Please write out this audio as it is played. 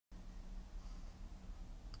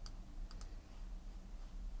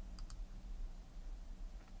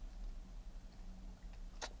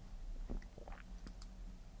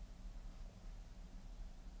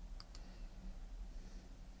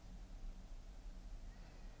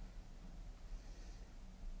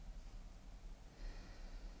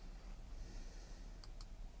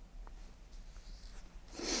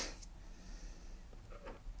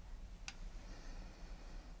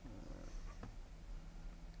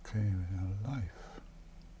Okay, live.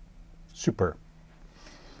 Super.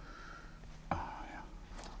 Ja,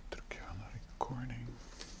 druk je aan de recording.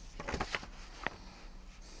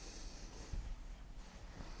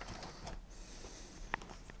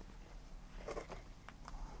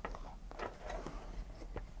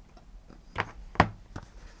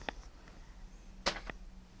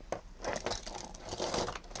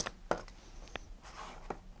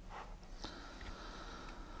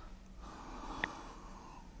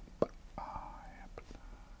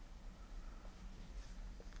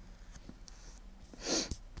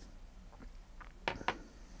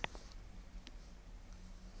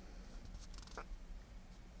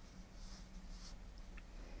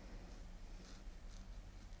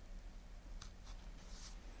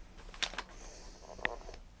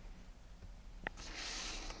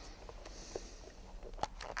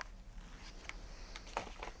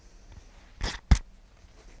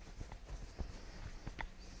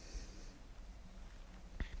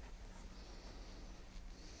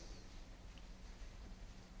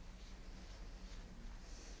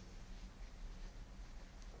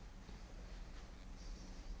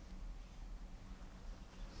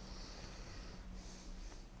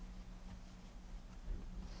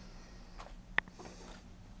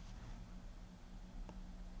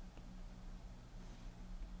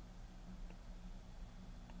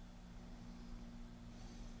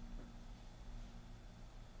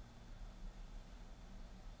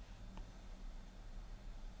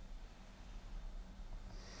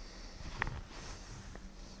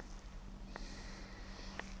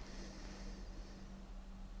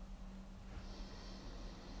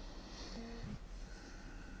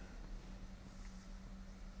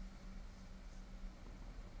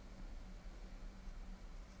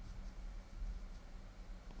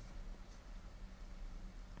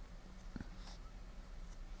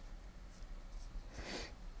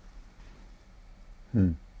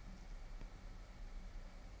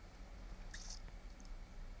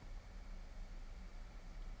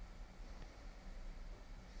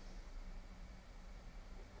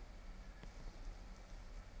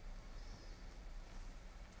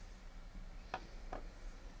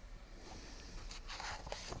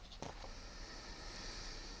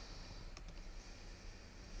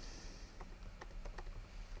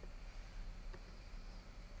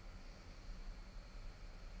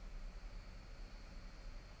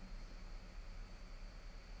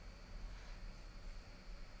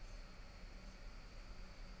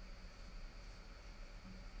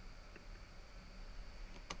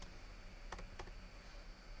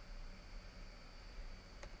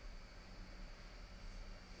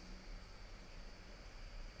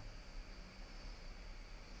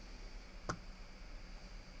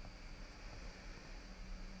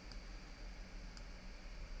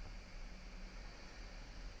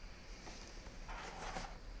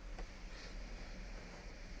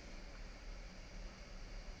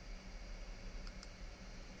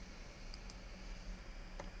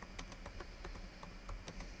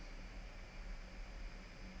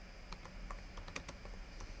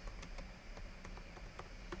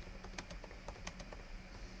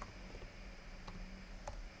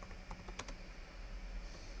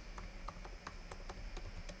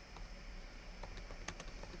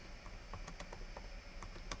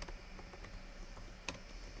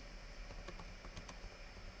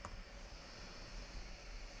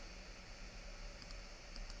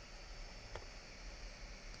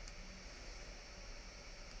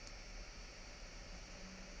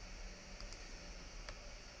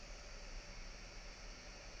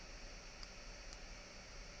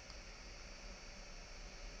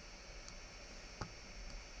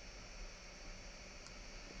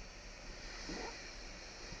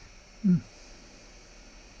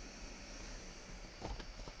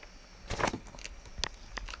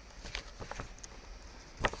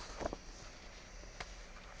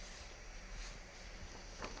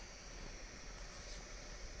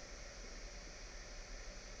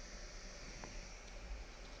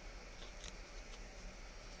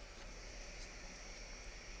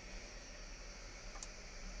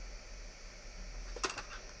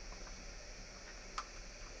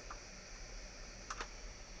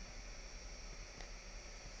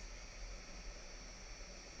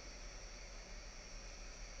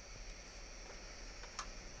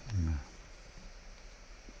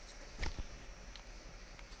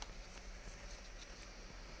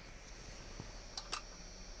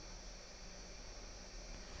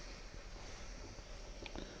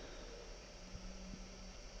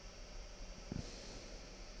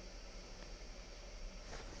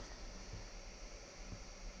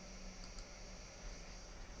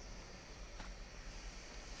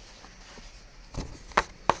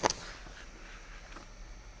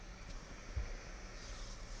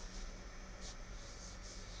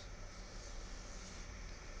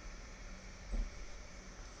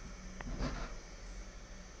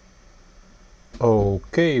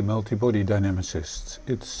 Okay, multibody dynamicists.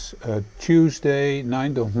 It's Tuesday,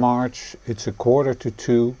 9th of March. It's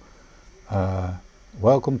 1:45.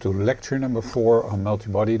 Welcome to lecture number 4 on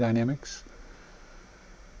multibody dynamics.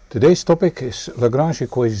 Today's topic is Lagrange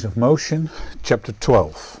equations of motion, chapter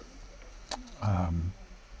 12. A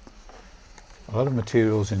lot of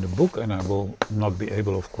materials in the book, and I will not be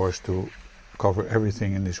able, of course, to cover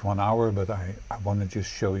everything in this 1 hour, but I want to just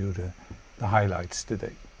show you the highlights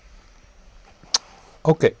today.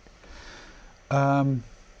 Okay,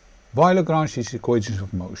 why Lagrange's equations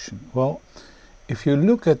of motion? Well, if you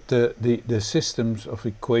look at the systems of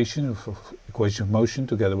equations of motion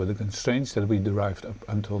together with the constraints that we derived up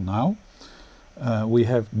until now, we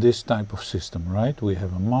have this type of system, right? We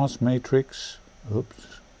have a mass matrix,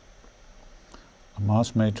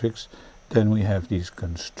 then we have these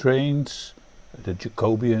constraints, the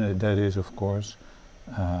Jacobian, that is, of course,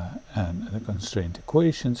 and the constraint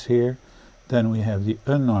equations here. Then we have the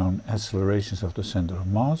unknown accelerations of the center of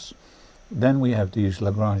mass. Then we have these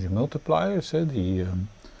Lagrange multipliers,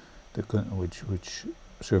 which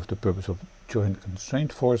serve the purpose of joint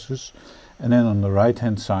constraint forces. And then on the right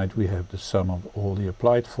hand side we have the sum of all the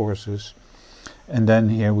applied forces. And then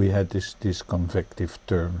here we had these convective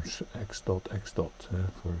terms, x dot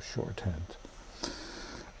for shorthand.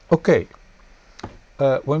 Okay,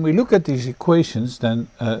 when we look at these equations, then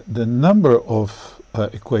the number of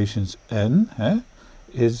equations n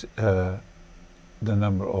is the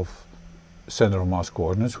number of center of mass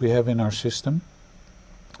coordinates we have in our system.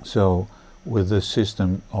 So with the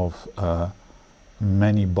system of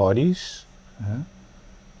many bodies,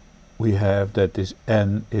 we have that this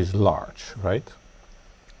n is large, right?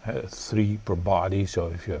 3 per body, so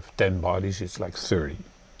if you have 10 bodies it's like 30.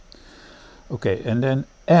 Okay, and then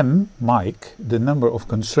Mike, the number of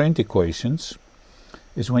constraint equations,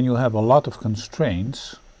 is when you have a lot of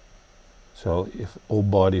constraints. So if all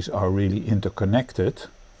bodies are really interconnected,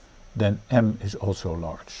 then M is also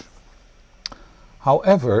large.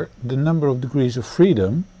 However, the number of degrees of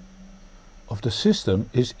freedom of the system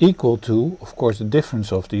is equal to, of course, the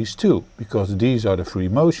difference of these two, because these are the free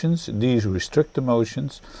motions, these restrict the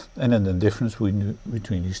motions, and then the difference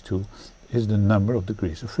between these two is the number of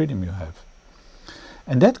degrees of freedom you have.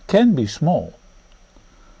 And that can be small.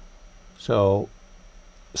 So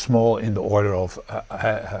small in the order of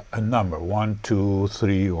a number, 1, 2,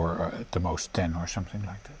 3, or at the most 10 or something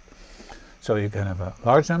like that. So you can have a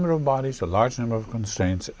large number of bodies, a large number of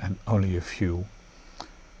constraints, and only a few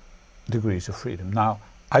degrees of freedom. Now,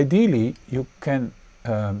 ideally, you can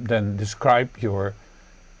then describe your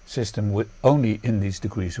system with only in these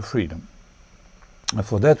degrees of freedom. And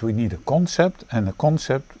for that we need a concept, and the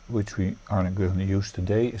concept which we are going to use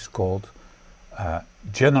today is called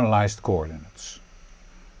generalized coordinates.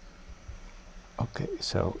 Okay,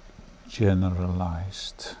 so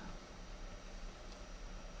generalized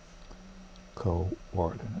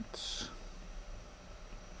coordinates.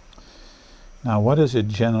 Now, what is a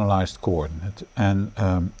generalized coordinate? And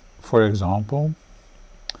for example,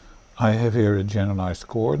 I have here a generalized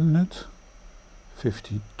coordinate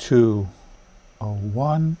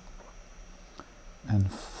 5201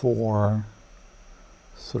 and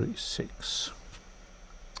 436.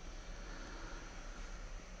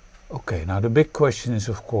 Okay, now the big question is,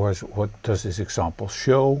 of course, what does this example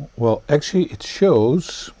show? Well, actually it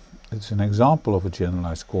shows, it's an example of a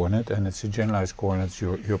generalized coordinate, and it's a generalized coordinate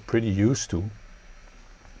you're pretty used to. Let me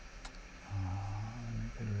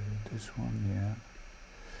get rid of this one, yeah.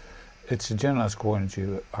 It's a generalized coordinate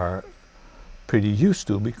you are pretty used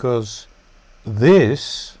to, because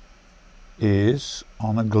this is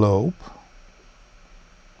on a globe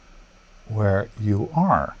where you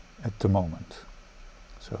are at the moment.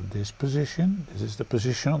 So this position, this is the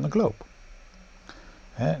position on the globe.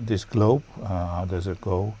 This globe, how does it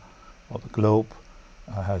go? Well, the globe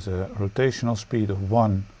has a rotational speed of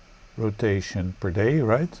 1 rotation per day,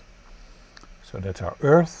 right? So that's our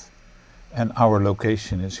Earth, and our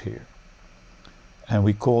location is here. And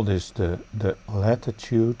we call this the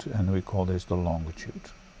latitude, and we call this the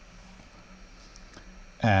longitude.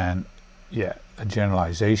 And yeah, a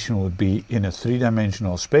generalization would be in a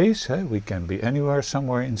 3-dimensional space. We can be anywhere,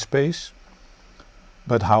 somewhere in space.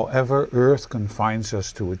 But however, Earth confines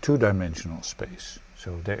us to a 2-dimensional space.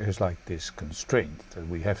 So there is like this constraint that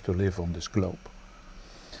we have to live on this globe.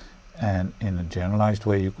 And in a generalized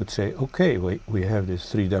way you could say, okay, we have this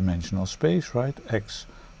 3-dimensional space, right? X,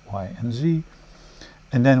 Y, and Z.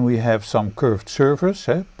 And then we have some curved surface,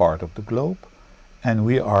 part of the globe, and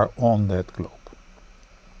we are on that globe.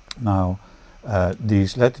 Now,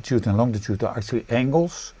 these latitude and longitude are actually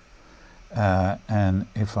angles, and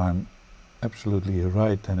if I'm absolutely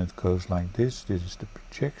right, then it goes like this. This is the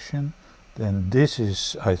projection. Then this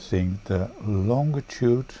is, I think, the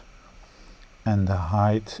longitude, and the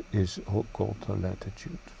height is called the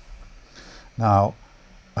latitude. Now,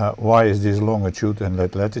 why is this longitude and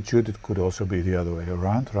latitude? It could also be the other way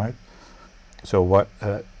around, right? So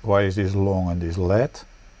why is this long and this lat?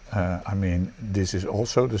 I mean, this is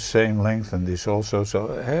also the same length, and this also. So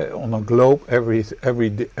on a globe, every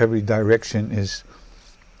direction is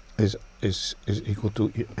equal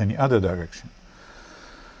to any other direction.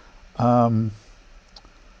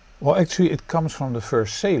 Well, actually, it comes from the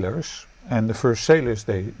first sailors, and the first sailors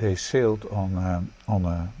they sailed on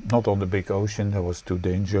not on the big ocean. That was too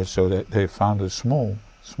dangerous, so they found a small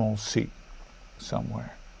sea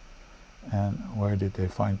somewhere. And where did they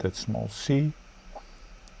find that small sea?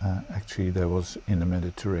 Actually, that was in the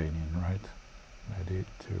Mediterranean, right?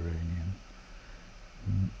 Mediterranean.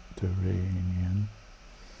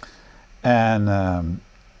 And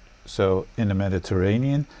so in the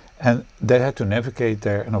Mediterranean, and they had to navigate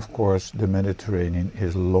there, and of course the Mediterranean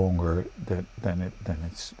is longer than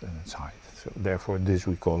its height. So therefore this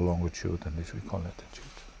we call longitude and this we call latitude.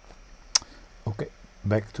 Okay,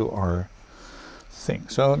 back to our thing.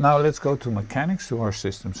 So now let's go to mechanics, to our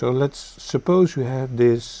system. So let's suppose you have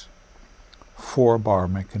this 4-bar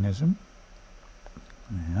mechanism.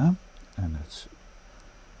 Yeah, and it's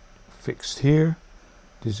fixed here.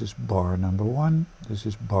 This is bar number 1, this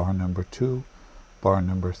is bar number 2, bar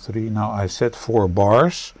number 3. Now I said 4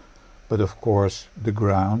 bars, but of course the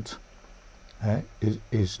ground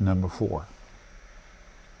is number 4,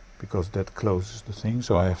 because that closes the thing,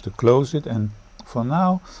 so I have to close it, and for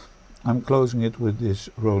now I'm closing it with this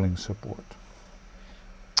rolling support.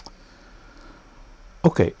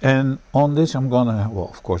 Okay, and on this I'm gonna, well,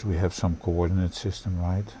 of course we have some coordinate system,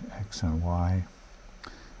 right, x and y.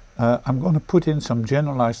 I'm going to put in some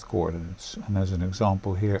generalized coordinates, and as an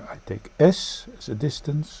example here I take s as a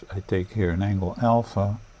distance, I take here an angle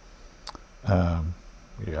alpha,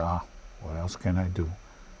 yeah, what else can I do,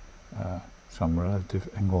 some relative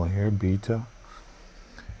angle here, beta,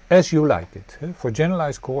 as you like it. For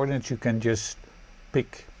generalized coordinates you can just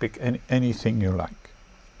pick anything you like.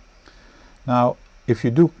 Now if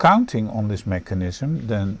you do counting on this mechanism,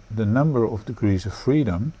 then the number of degrees of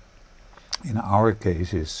freedom in our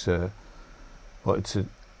case is, well,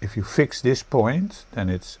 if you fix this point, then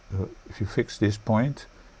it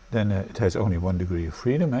has only 1 degree of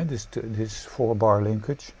freedom, this 4-bar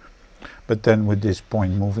linkage. But then with this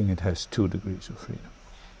point moving, it has 2 degrees of freedom.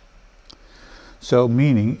 So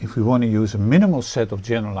meaning, if we want to use a minimal set of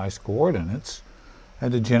generalized coordinates,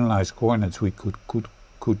 the generalized coordinates we could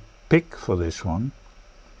pick for this one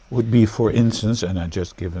would be, for instance, and I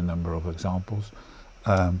just give a number of examples,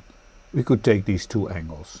 we could take these 2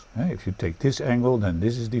 angles. If you take this angle, then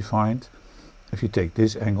this is defined. If you take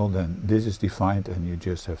this angle, then this is defined, and you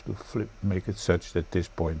just have to make it such that this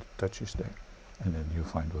point touches there, and then you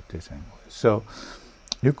find what this angle is. So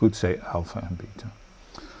you could say alpha and beta.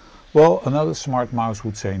 Well, another smart mouse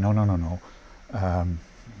would say, no.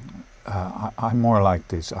 I'm more like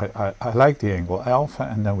this. I like the angle alpha,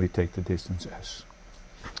 and then we take the distance s.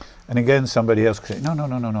 And again, somebody else could say,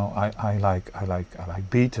 no. I like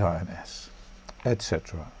beta and s,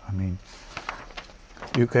 etc. I mean,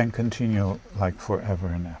 you can continue like forever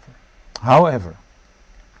and ever. However,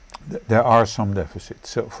 there are some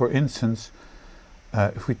deficits. So, for instance,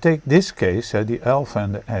 if we take this case, the alpha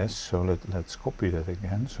and the s. So let's copy that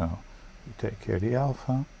again. So we take here the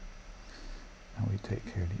alpha, and we take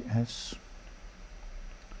here the s.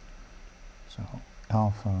 So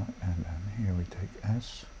alpha, and then here we take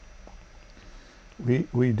s.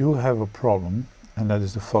 We do have a problem, and that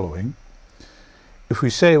is the following. If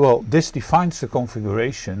we say, well, this defines the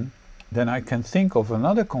configuration, then I can think of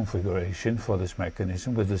another configuration for this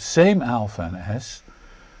mechanism with the same alpha and s,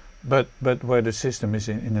 but where the system is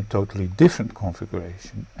in a totally different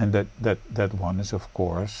configuration. And that one is, of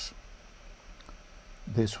course,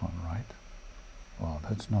 this one, right? Well,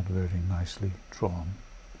 that's not very nicely drawn.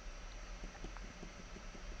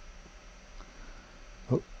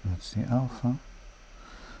 Oh, that's the alpha.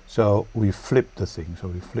 So we flip the thing, so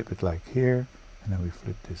we flip it like here, and then we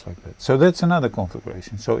flip this like that. So that's another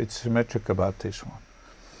configuration, so it's symmetric about this one.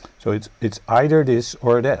 So it's either this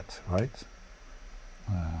or that, right?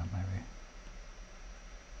 Maybe,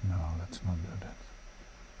 no, let's not do that.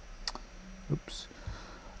 Oops.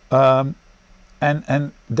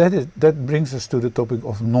 And that brings us to the topic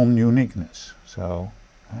of non-uniqueness. So,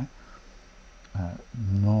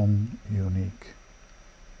 non-unique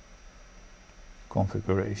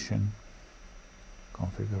configuration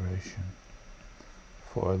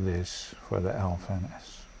for the alpha and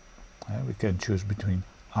s. We can choose between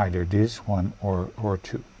either this one or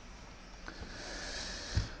two.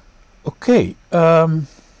 Okay,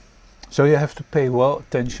 so you have to pay well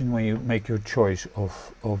attention when you make your choice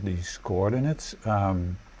of these coordinates.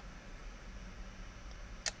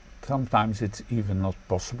 Sometimes it's even not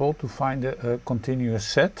possible to find a continuous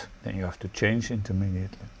set, then you have to change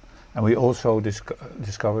intermediately. And we also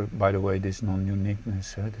discovered, by the way, this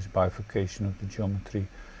non-uniqueness, this bifurcation of the geometry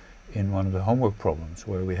in one of the homework problems,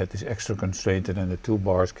 where we had this extra constraint and then the two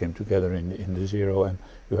bars came together in the zero, and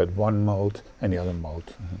you had one mode and the other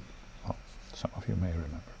mode. Well, some of you may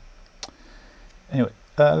remember. Anyway,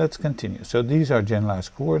 let's continue. So these are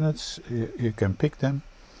generalized coordinates. You can pick them.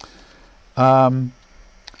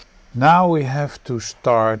 Now we have to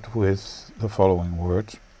start with the following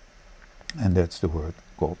word, and that's the word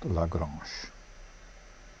called Lagrange.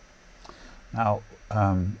 Now,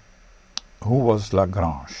 who was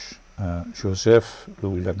Lagrange? Joseph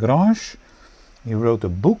Louis Lagrange. He wrote a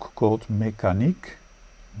book called Mécanique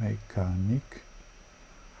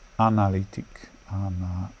Analytique.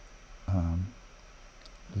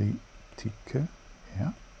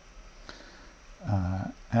 Yeah.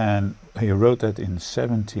 And he wrote that in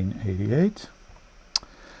 1788.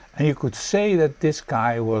 And you could say that this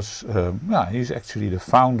guy was, he's actually the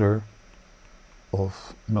founder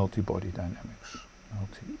of multibody dynamics.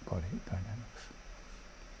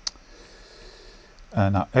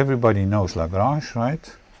 Now everybody knows Lagrange,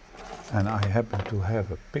 right? And I happen to have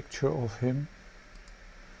a picture of him.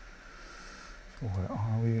 So where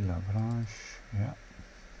are we? Lagrange, yeah.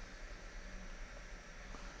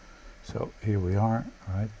 So here we are,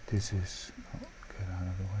 right? This is, get out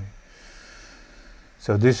of the way.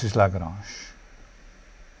 So this is Lagrange.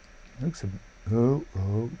 Looks a, don't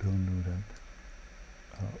do that.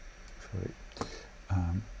 Oh, sorry.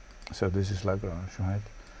 So this is Lagrange, right?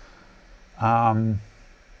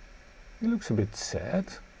 He looks a bit sad.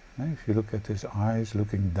 If you look at his eyes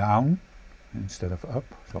looking down instead of up,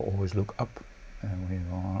 so always look up when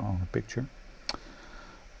you're on a picture.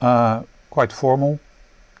 Quite formal.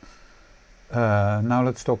 Now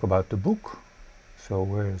let's talk about the book. So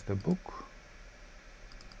where is the book?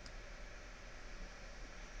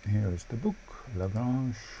 Here is the book,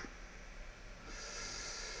 Lagrange.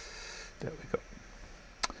 There we go.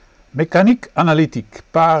 Mécanique analytique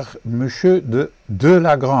par Monsieur de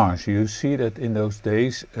Lagrange. You see that in those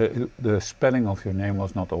days the spelling of your name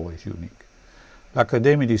was not always unique.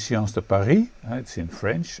 L'Académie des Sciences de Paris, it's in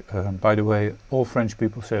French. By the way, all French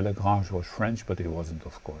people say Lagrange was French, but he wasn't,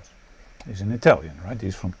 of course. He's an Italian, right?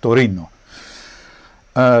 He's from Torino.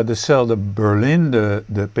 The cell de Berlin,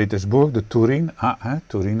 the Petersburg, the Turin,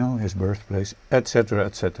 Torino, his birthplace, etc.,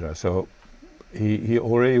 etc. So he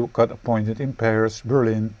already got appointed in Paris,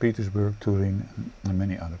 Berlin, Petersburg, Turin, and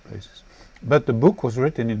many other places. But the book was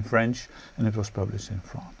written in French and it was published in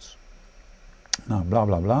France. Now, blah,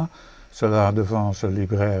 blah, blah. Cela devance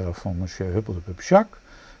libraire von Monsieur Huppel de Pupchak.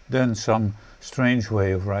 Then some strange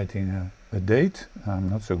way of writing a date. I'm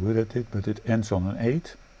not so good at it, but it ends on an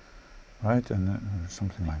 8, right? And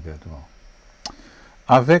something like that. Well,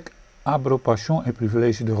 avec approbation et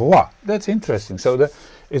privilège de roi. That's interesting. So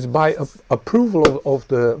it's by approval of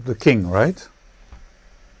the king, right?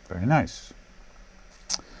 Very nice.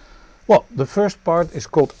 Well, the first part is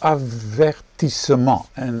called avertissement,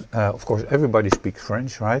 and of course everybody speaks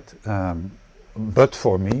French, right? But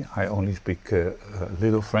for me, I only speak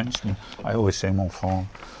little French. I always say mon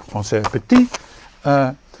français petit,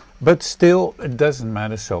 but still it doesn't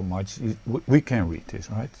matter so much. We can read this,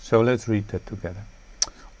 right? So let's read that together.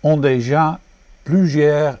 On déjà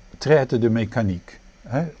plusieurs traites de mécanique.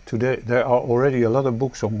 Today there are already a lot of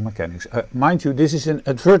books on mechanics. Mind you, this is an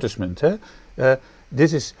advertisement.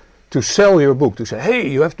 This is to sell your book, to say, hey,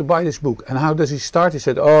 you have to buy this book. And how does he start? He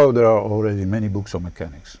said, oh, there are already many books on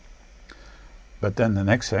mechanics. But then the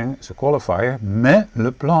next thing is a qualifier, mais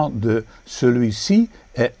le plan de celui-ci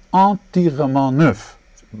est entièrement neuf.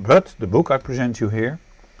 But the book I present you here,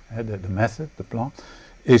 the method, the plan,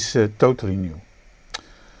 is totally new.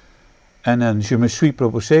 En dan, je me suis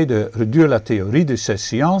proposé de réduire la théorie de ces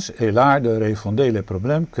sciences et l'art de refonder les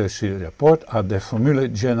problèmes que se rapportent à des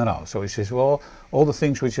formules générales. So he says, well, all the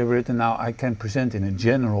things which I've written now I can present in a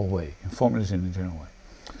general way, in formulas in a general way.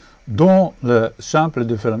 Dont le simple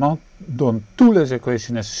développement donne toutes les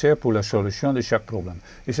équations nécessaires pour la solution de chaque problème.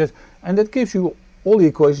 He says, and that gives you all the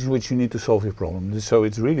equations which you need to solve your problem. So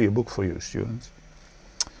it's really a book for you, students.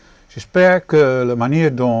 J'espère que la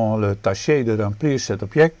manière dont le tâcher de remplir cet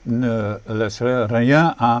object ne laissera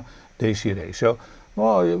rien à désirer. So,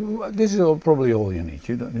 well, this is probably all you need.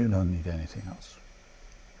 You don't need anything else.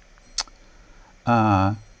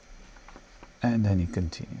 And then he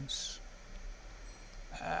continues.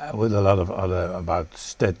 with a lot of other about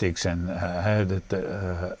statics and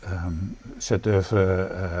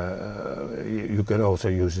you could also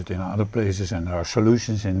use it in other places, and there are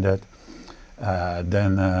solutions in that.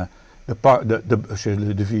 The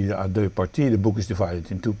book is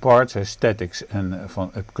divided in two parts: statics and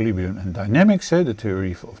van equilibrium and dynamics, the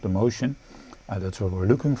theory of the motion. That's what we're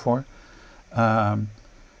looking for.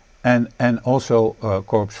 And also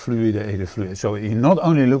corpus fluida, aided fluid. So he not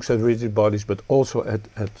only looks at rigid bodies but also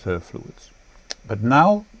at fluids. But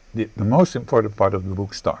now the most important part of the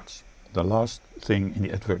book starts, the last thing in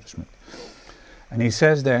the advertisement. And he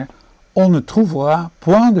says there, on ne trouvera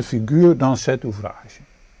point de figure dans cet ouvrage.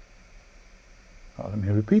 Well, let me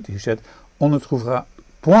repeat. He said, on ne trouvera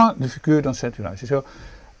point de figure dans cet ouvrage. So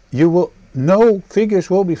no figures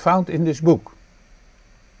will be found in this book.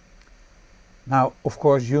 Now, of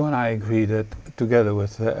course, you and I agree that, together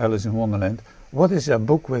with Alice in Wonderland, what is a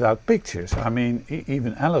book without pictures? I mean,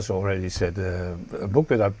 even Alice already said, a book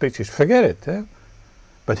without pictures, forget it.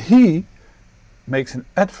 But he makes an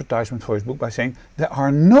advertisement for his book by saying, there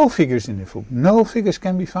are no figures in the book. No figures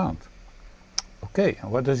can be found. Okay,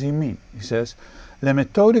 and what does he mean? He says, les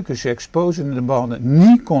méthodes que j'expose ne demandent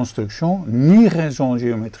ni construction, ni raison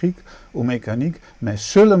géométrique ou mécanique, mais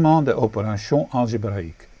seulement des opérations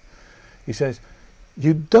algébraïques. He says,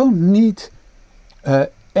 you don't need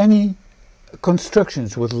any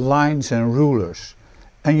constructions with lines and rulers,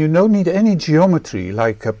 and you don't need any geometry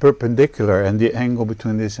like a perpendicular and the angle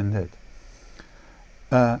between this and that.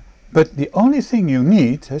 But the only thing you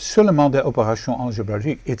need is seulement des opérations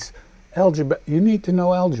algébraïques. It's algebra. You need to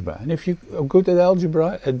know algebra, and if you are good at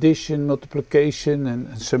algebra, addition, multiplication,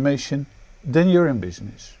 and summation, then you're in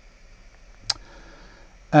business.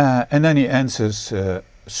 And then he answers.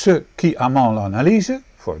 Ceux qui aiment l'analyse,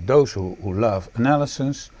 for those who love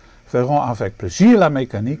analysis, verront avec plaisir la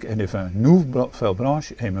mécanique et de nouvelles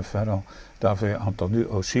branches et me feront d'avoir entendu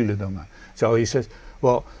aussi le domaine. So he says,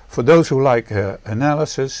 well, for those who like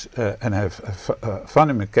analysis and have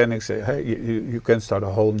fun in mechanics, hey, you can start a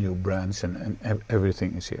whole new branch, and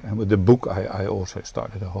everything is here. And with the book, I also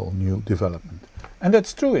started a whole new development. And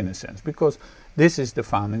that's true in a sense, because this is the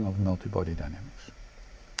founding of multibody dynamics.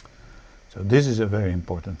 So this is a very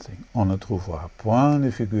important thing. On ne trouvera point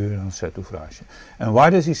de figure dans cet ouvrage. And why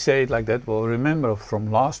does he say it like that? Well, remember from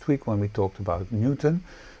last week when we talked about Newton,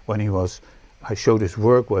 when I showed his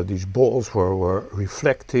work where these balls were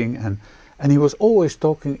reflecting, and he was always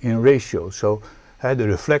talking in ratios. So the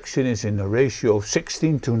reflection is in the ratio of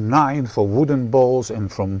 16 to 9 for wooden balls, and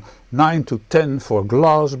from 9 to 10 for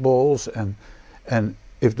glass balls, and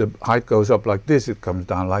if the height goes up like this, it comes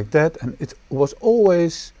down like that, and it was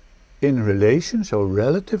always in relation, so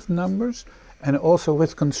relative numbers, and also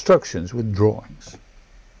with constructions, with drawings.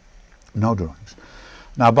 No drawings.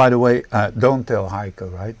 Now, by the way, don't tell Heike,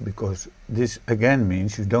 right? Because this again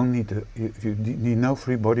means you don't need to. You need no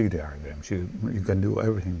free body diagrams. You can do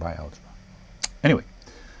everything by algebra. Anyway,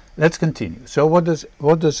 let's continue. So, what does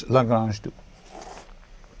Lagrange do?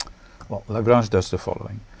 Well, Lagrange does the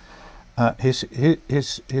following. His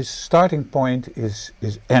starting point is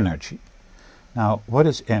energy. Now, what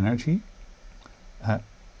is energy?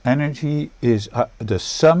 Energy is the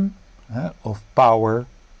sum of power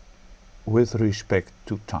with respect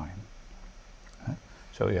to time.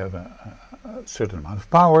 So you have a certain amount of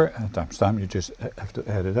power, and times time, you just have to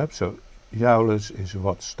add it up. So joules is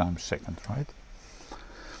watts times second, right?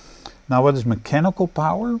 Now, what is mechanical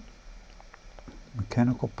power?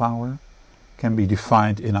 Mechanical power can be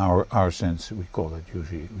defined in our sense. We call it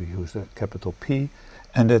usually, we use the capital P.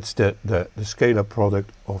 And that's the scalar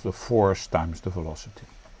product of the force times the velocity.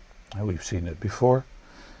 We've seen it before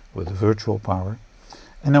with the virtual power.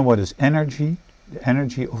 And then what is energy? The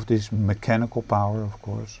energy of this mechanical power, of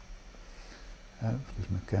course. This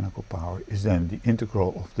mechanical power is then the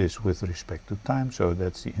integral of this with respect to time. So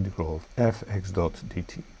that's the integral of f x dot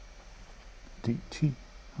dt. dt.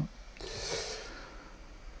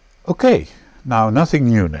 Okay. Now, nothing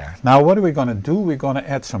new there. Now, what are we going to do? We're going to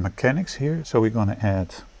add some mechanics here. So we're going to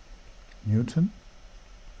add Newton.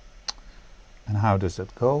 And how does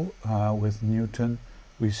that go? With Newton,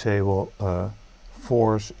 we say, well,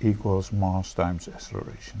 force equals mass times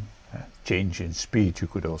acceleration. Change in speed, you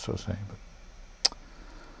could also say. But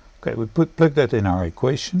okay, we plug that in our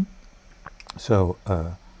equation. So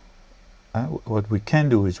what we can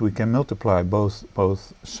do is we can multiply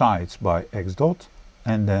both sides by x dot,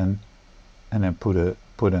 and then put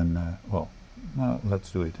in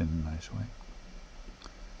let's do it in a nice way.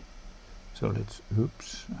 So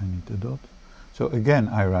I need the dot. So again,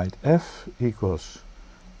 I write f equals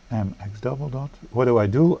mx double dot. What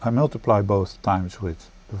do? I multiply both times with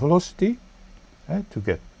the velocity, to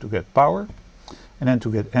get power. And then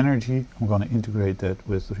to get energy, I'm going to integrate that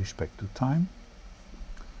with respect to time.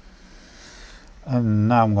 And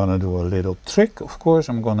now I'm going to do a little trick. Of course,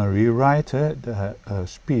 I'm going to rewrite the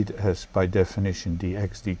speed as, by definition,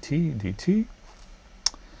 dx dt.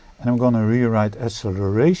 And I'm going to rewrite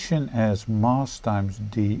acceleration as mass times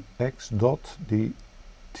dx dot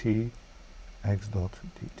dt x dot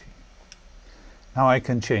dt. Now I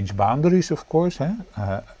can change boundaries, of course.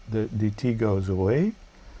 The dt goes away.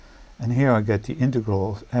 And here I get the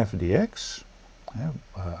integral of f dx.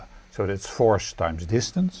 So that's force times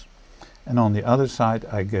distance. And on the other side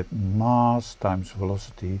I get mass times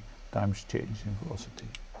velocity times change in velocity.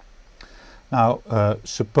 Now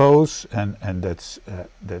suppose, and that's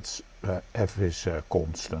f is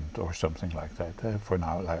constant or something like that, for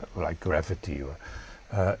now, like gravity. Or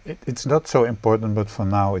it's not so important, but for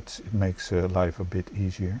now it makes life a bit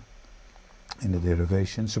easier in the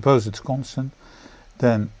derivation. Suppose it's constant,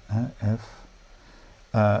 then f.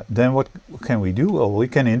 Then what can we do? Well, we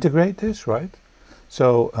can integrate this, right?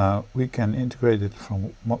 So we can integrate it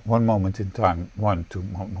from one moment in time 1 to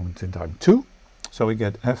one moment in time 2. So we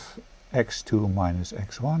get f x2 minus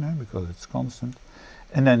x1, because it's constant.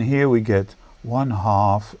 And then here we get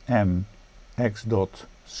 1/2 m x dot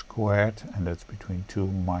squared, and that's between 2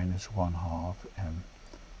 minus 1/2 m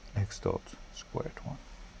x dot squared 1.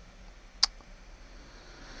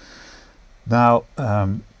 Now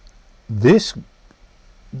this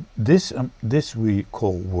we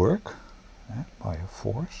call work by a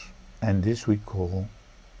force, and this we call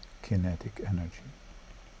kinetic energy.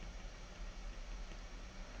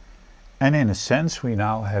 And in a sense we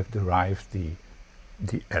now have derived the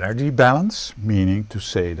energy balance, meaning to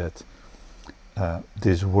say that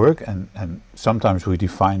this work, and sometimes we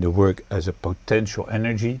define the work as a potential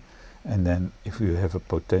energy, and then if you have a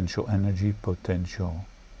potential energy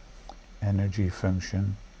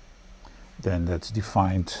function, then that's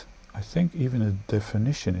defined, I think even the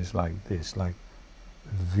definition is like this, like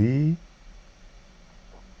V,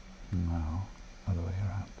 no, other way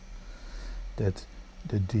around, that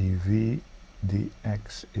the dv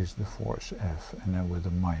dx is the force F, and then with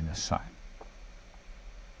a minus sign.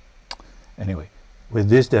 Anyway, with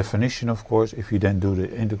this definition, of course, if you then do the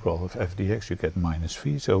integral of f dx, you get minus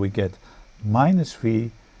V. So we get minus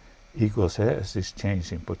V equals, as this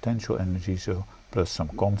change in potential energy, so plus some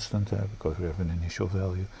constant, because we have an initial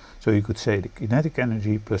value. So you could say the kinetic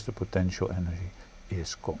energy plus the potential energy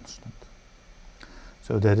is constant.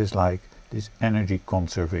 So that is like this energy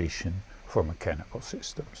conservation for mechanical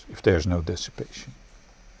systems, if there's no dissipation.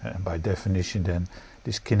 And by definition then,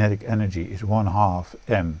 this kinetic energy is 1/2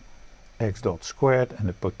 m x dot squared, and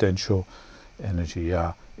the potential energy,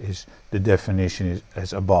 is, the definition is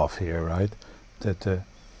as above here, right? That the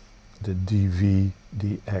dv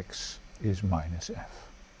dx is minus f.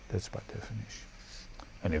 That's by definition.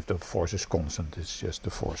 And if the force is constant, it's just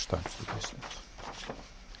the force times the distance.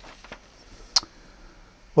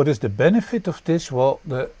 What is the benefit of this? Well,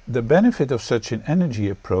 the benefit of such an energy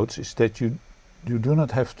approach is that you do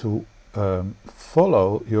not have to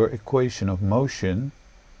follow your equation of motion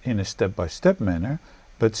in a step-by-step manner,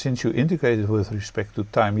 but since you integrate it with respect to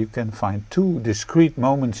time, you can find two discrete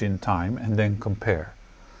moments in time and then compare.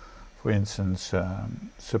 For instance,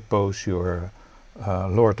 suppose you're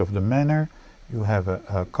Lord of the Manor, you have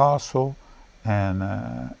a castle,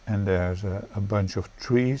 and there's a bunch of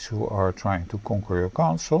trees who are trying to conquer your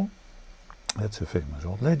castle. That's a famous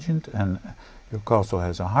old legend, and your castle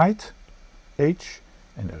has a height, h,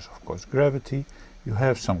 and there's of course gravity. You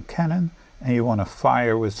have some cannon, and you want to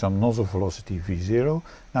fire with some nozzle velocity v0.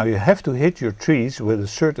 Now you have to hit your trees with a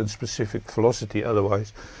certain specific velocity,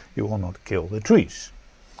 otherwise you will not kill the trees.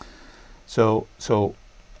 So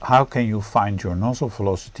how can you find your nozzle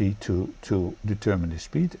velocity to determine the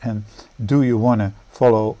speed? And do you want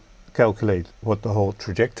to calculate what the whole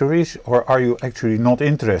trajectory is, or are you actually not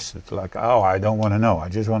interested? Like, oh, I don't want to know, I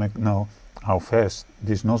just want to know how fast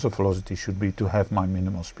this nozzle velocity should be to have my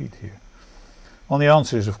minimal speed here. Well, the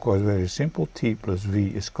answer is of course very simple. T plus V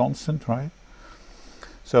is constant, right?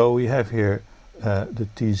 So we have here the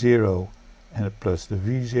T0 and plus the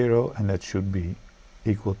V0, and that should be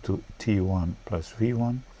equal to T1 plus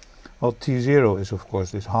V1. Well, T0 is of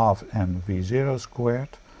course this 1/2 m V0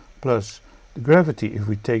 squared plus the gravity. If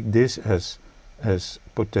we take this as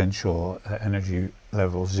potential energy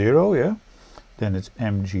level 0, yeah, then it's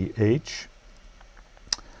mgh.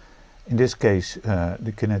 In this case,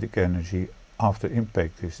 the kinetic energy after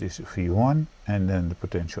impact is this V1, and then the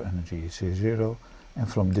potential energy is 0. And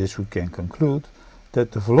from this we can conclude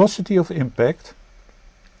that the velocity of impact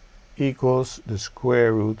equals the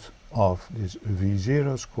square root of this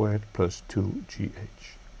V0 squared plus 2gh.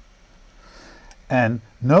 And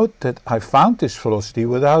note that I found this velocity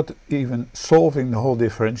without even solving the whole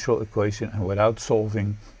differential equation and without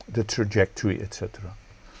solving the trajectory, etc.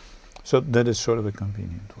 So that is sort of a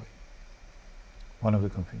convenient way. One of the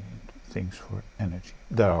convenient things for energy.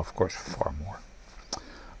 There are of course far more.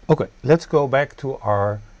 Okay, let's go back to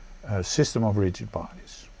our system of rigid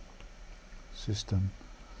bodies. System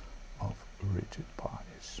of rigid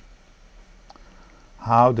bodies.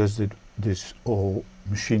 How does this whole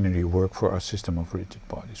machinery work for our system of rigid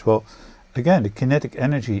bodies? Well, again, the kinetic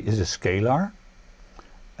energy is a scalar,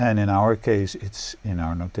 and in our case it's in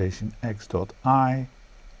our notation x dot I,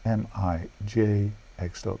 mij,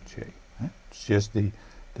 x dot j. It's just the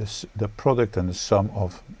product and the sum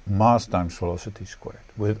of mass times velocity squared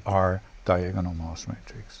with our diagonal mass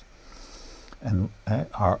matrix. And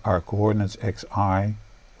our coordinates xi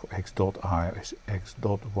for x dot I is x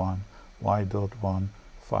dot 1, y dot 1,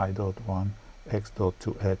 phi dot 1, x dot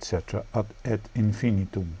 2, etc. ad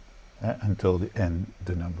infinitum, until the end,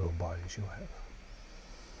 the number of bodies you have.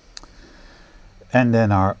 And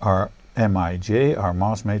then our mij, our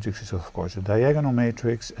mass matrix, is of course a diagonal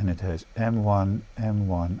matrix, and it has m1,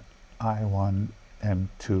 m1, I1,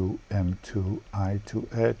 m2, m2,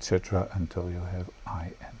 I2, etc. until you have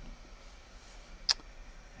in.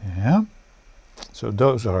 Yeah. So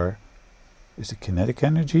those is the kinetic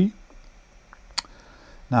energy.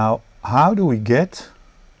 Now, how do we get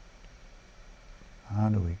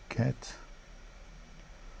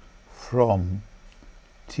from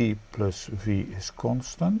t plus v is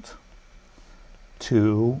constant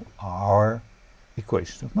to our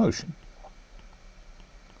equations of motion?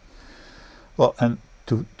 Well, and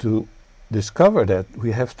to discover that,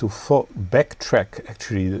 we have to backtrack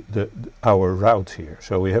actually our route here.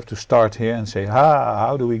 So we have to start here and say,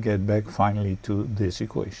 how do we get back finally to this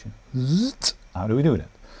equation? How do we do that?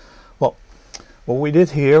 Well, what we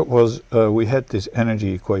did here was we had this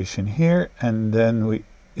energy equation here, and then we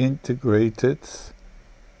integrated.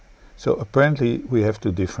 So apparently we have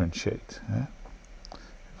to differentiate.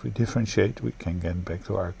 If we differentiate, we can get back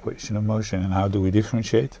to our equation of motion. And how do we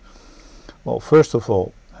differentiate? Well, first of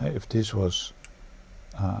all, if this was,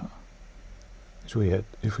 if we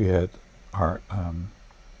had our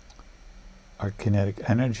kinetic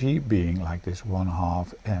energy being like this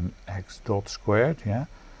 1/2 mx dot squared, yeah,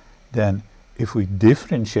 then if we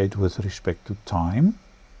differentiate with respect to time,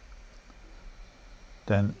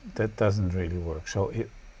 then that doesn't really work. So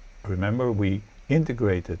remember, we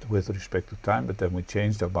integrated with respect to time, but then we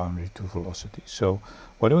changed our boundary to velocity. So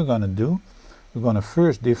what are we going to do? We're going to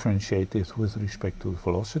first differentiate it with respect to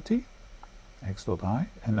velocity, x dot I,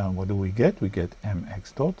 and then what do we get? We get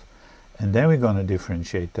mx dot, and then we're going to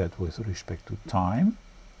differentiate that with respect to time,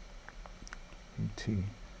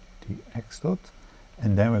 dx dot,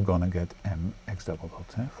 and then we're going to get mx double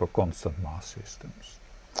dot, for constant mass systems.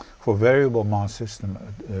 For variable mass system,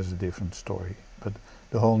 there's a different story, but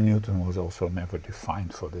the whole Newton was also never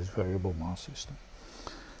defined for this variable mass system.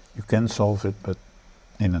 You can solve it, but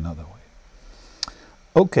in another way.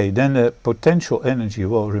 Okay, then the potential energy.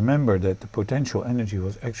 Well, remember that the potential energy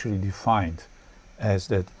was actually defined as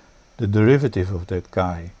that the derivative of that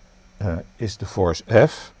guy is the force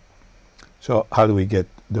F. So how do we get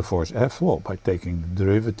the force F? Well, by taking the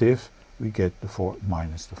derivative, we get the force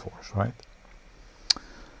minus the force, right?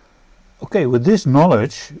 Okay, with this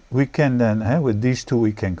knowledge, we can then, with these two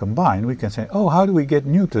we can combine. We can say, oh, how do we get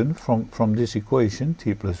Newton from this equation,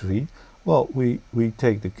 T plus V? Well, we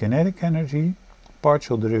take the kinetic energy,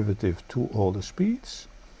 partial derivative to all the speeds,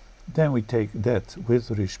 then we take that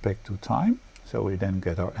with respect to time, so we then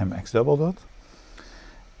get our mx double dot,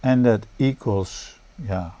 and that equals,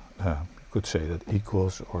 you could say that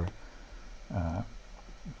equals, or you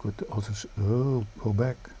could also go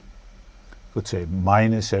back, could say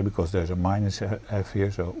minus, because there's a minus f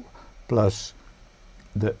here, so plus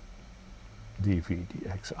the dv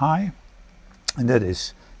dxi, and that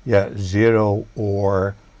is 0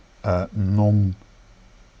 or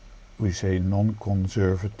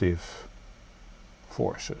non-conservative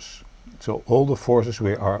forces. So all the forces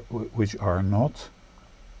which are not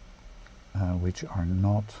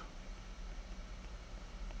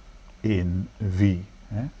in V.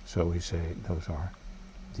 So we say those are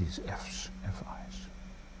these F's, Fi's.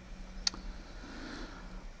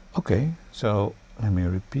 Okay, so let me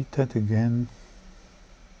repeat that again.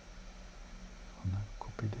 I'm gonna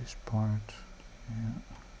copy this part. Yeah.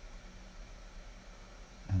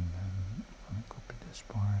 And then I'm going to copy this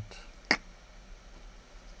part.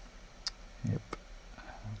 Yep.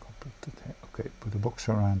 And copy it here. Okay, put a box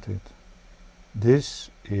around it. This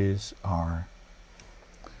is our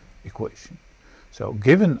equation. So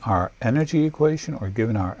given our energy equation, or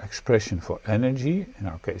given our expression for energy, in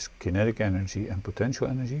our case kinetic energy and potential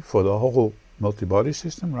energy, for the whole multibody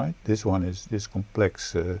system, right? This one is this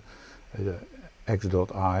complex x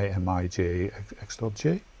dot I, mij, x dot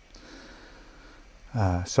j.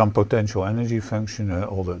 Some potential energy function,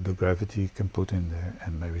 all the gravity can put in there,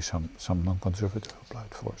 and maybe some non-conservative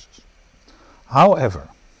applied forces. However,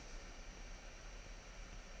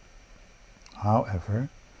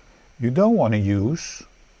 you don't want to use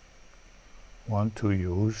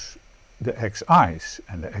the xi's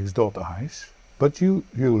and the x dot i's, but you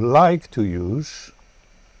like to use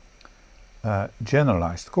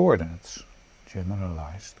generalized coordinates,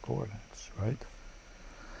 right?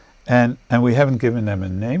 And we haven't given them a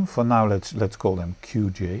name for now. Let's call them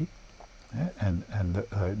qj, and the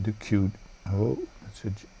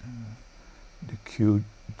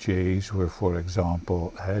qj's were, for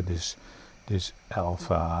example, this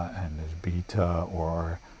alpha and this beta,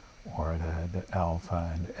 or the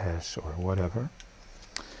alpha and the s, or whatever.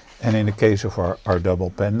 And in the case of our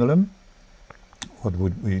double pendulum, what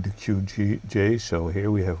would be the qj? So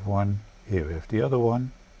here we have one, here we have the other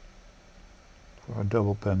one. For our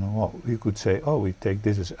double pendulum, well, we could say, oh, we take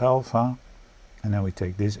this as alpha, and then we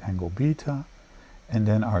take this angle beta, and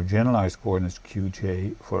then our generalized coordinates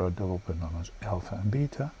qj for our double pendulum is alpha and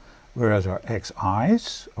beta. Whereas our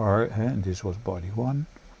xi's are, and this was body 1,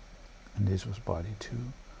 and this was body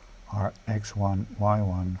 2, are x1,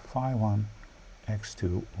 y1, phi 1,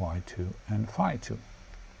 x2, y2, and phi 2.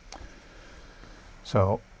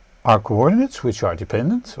 So our coordinates, which are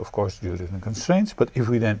dependent, of course, due to the constraints, but if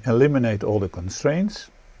we then eliminate all the constraints,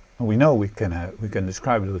 and we know we can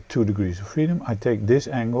describe it with 2 degrees of freedom. I take this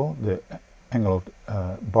angle, the angle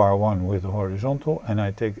of bar 1 with the horizontal, and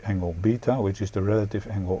I take angle beta, which is the relative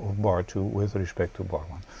angle of bar 2 with respect to bar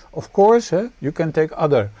 1. Of course, you can take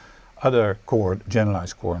other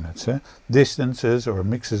generalized coordinates, distances or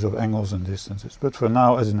mixes of angles and distances, but for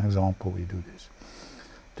now, as an example, we do this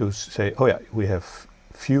to say, oh yeah, we have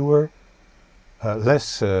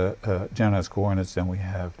less generalized coordinates than we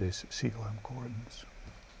have these COM coordinates.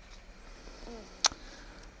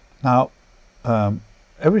 Now,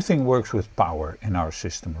 everything works with power in our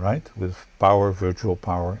system, right? With power, virtual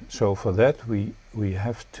power. So for that, we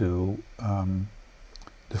have to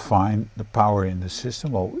define the power in the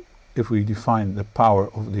system. Well, if we define the power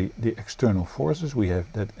of the external forces, we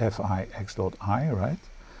have that Fi x dot I, right?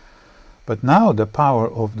 But now the power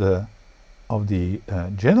of the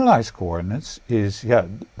generalized coordinates is, yeah,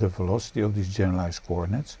 the velocity of these generalized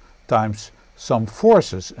coordinates times some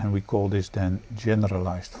forces, and we call this then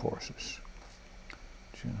generalized forces.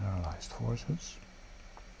 Generalized forces.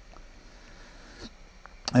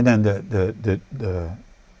 And then the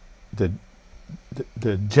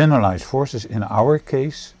generalized forces in our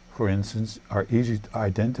case, for instance, are easy to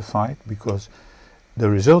identify because the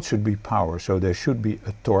result should be power. So there should be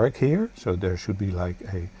a torque here. So there should be like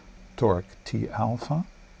a torque T alpha,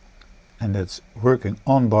 and that's working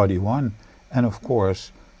on body 1, and of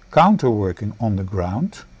course counter working on the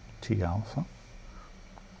ground, T alpha.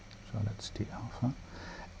 So that's T alpha.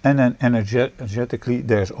 And then energetically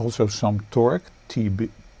there's also some torque,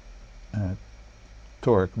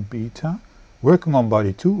 torque beta, working on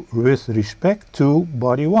body 2 with respect to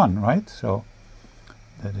body 1, right? So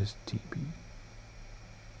that is TB.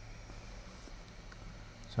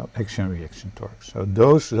 So action reaction torque. So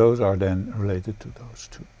those are then related to those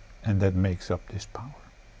two, and that makes up this power.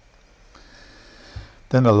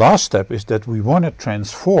 Then the last step is that we want to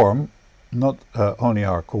transform not only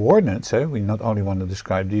our coordinates, we not only want to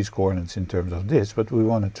describe these coordinates in terms of this, but we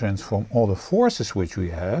want to transform all the forces which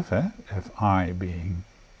we have, Fi being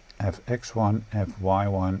Fx1,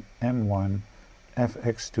 Fy1, M1,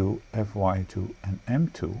 Fx2, Fy2, and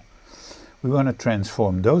M2. We want to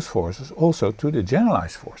transform those forces also to the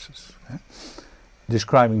generalized forces.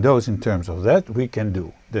 Describing those in terms of that, we can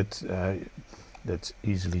do. That's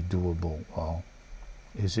easily doable. Well,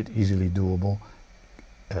 is it easily doable?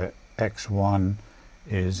 X1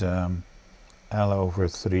 is L over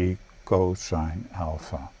 3 cosine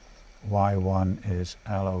alpha. Y1 is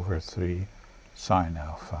L over 3 sine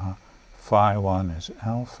alpha. Phi1 is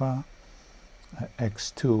alpha.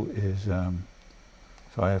 X2 is,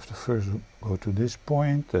 so I have to first go to this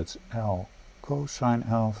point, that's L cosine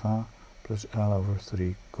alpha plus L over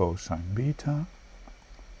 3 cosine beta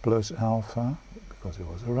plus alpha, because it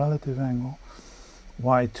was a relative angle.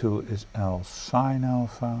 Y2 is L sine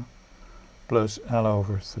alpha plus L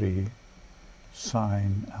over 3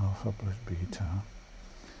 sine alpha plus beta,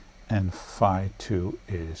 and phi 2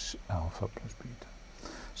 is alpha plus beta.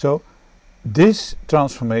 So this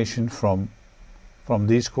transformation from from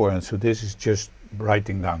these coordinates. So this is just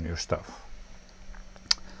writing down your stuff.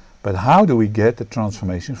 But how do we get the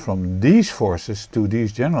transformation from these forces to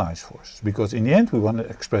these generalized forces? Because in the end we want to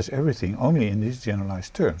express everything only in these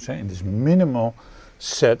generalized terms, in this minimal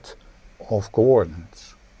set of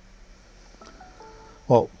coordinates.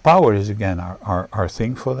 Well, power is again our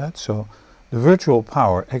thing for that. So the virtual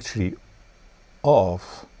power actually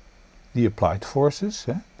of the applied forces,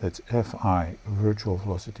 that's Fi virtual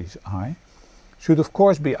velocities I, should of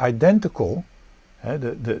course be identical.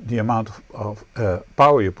 The amount of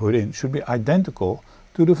power you put in should be identical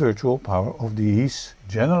to the virtual power of these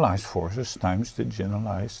generalized forces times the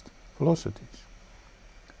generalized velocities.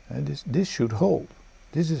 This should hold.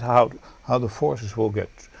 This is how the forces will get.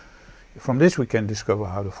 From this we can discover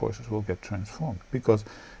how the forces will get transformed, because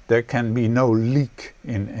there can be no leak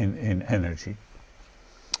in energy.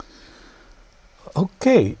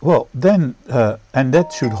 Okay, well then, and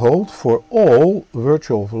that should hold for all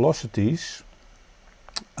virtual velocities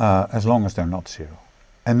as long as they're not zero.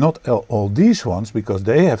 And not all these ones, because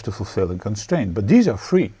they have to fulfill a constraint, but these are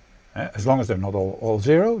free. As long as they're not all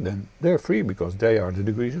zero, then they're free, because they are the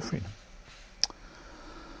degrees of freedom.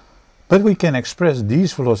 But we can express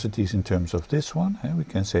these velocities in terms of this one. We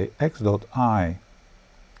can say x dot I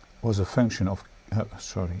was a function of, I'm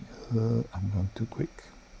going too quick.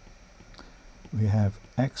 We have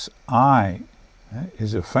xi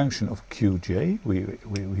is a function of qj.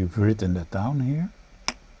 We've written that down here.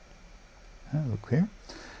 Look here.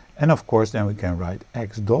 And of course then we can write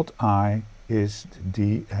x dot I is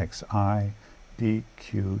dxi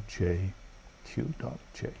dqj q dot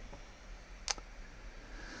j.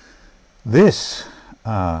 This,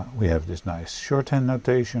 we have this nice shorthand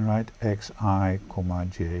notation, right? xi, comma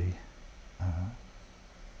j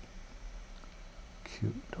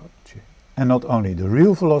q dot j. And not only the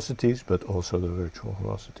real velocities, but also the virtual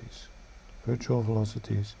velocities. Virtual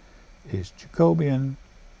velocities is Jacobian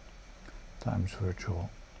times virtual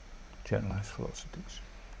generalized velocities.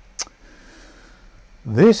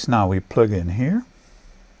 This now we plug in here,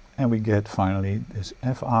 and we get finally this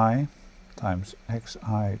Fi times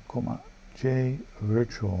xi, comma j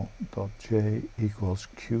virtual dot j equals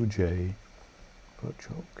qj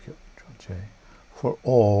virtual q dot j for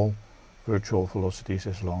all virtual velocities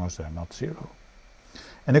as long as they're not zero.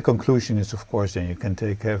 And the conclusion is, of course, then you can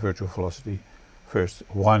take a virtual velocity first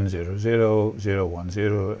 1, 0, 0, 0, 1,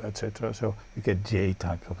 0, etc. So you get j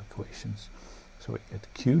types of equations. So we get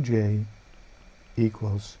qj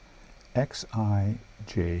equals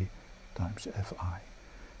xij times fi.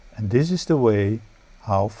 And this is the way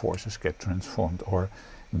how forces get transformed. Or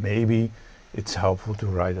maybe it's helpful to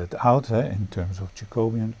write it out in terms of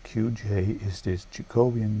Jacobian. Qj is this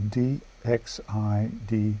Jacobian dxi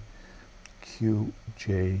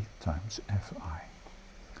dqj times fi.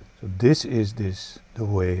 So this is the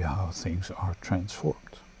way how things are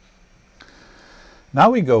transformed.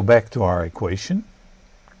 Now we go back to our equation,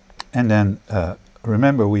 and then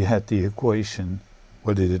remember we had the equation.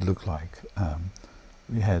 What did it look like?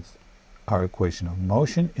 We had our equation of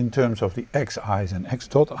motion in terms of the xi's and x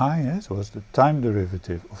dot I, so it was the time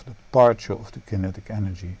derivative of the partial of the kinetic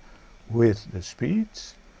energy with the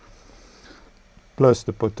speeds, plus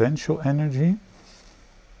the potential energy,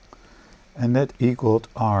 and that equaled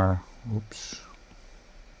our,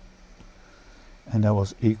 and that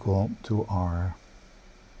was equal to our,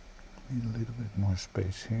 need a little bit more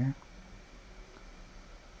space here,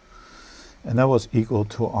 and that was equal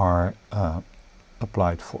to our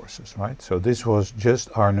applied forces, right? So this was just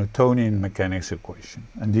our Newtonian mechanics equation,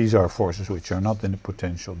 and these are forces which are not in the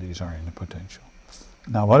potential, these are in the potential.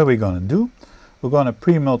 Now what are we going to do? We're going to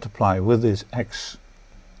pre-multiply with this x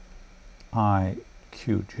I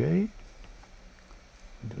qj.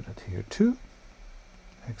 We do that here too,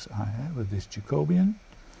 xi with this Jacobian,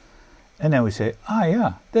 and then we say,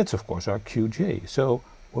 yeah, that's of course our qj. So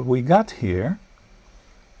what we got here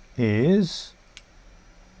is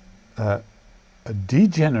a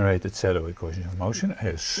degenerated set of equations of motion,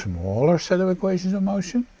 a smaller set of equations of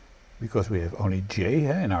motion, because we have only j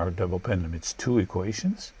in our double pendulum, it's 2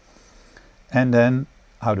 equations. And then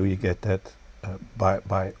how do you get that?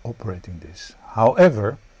 By operating this.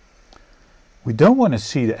 However, we don't want to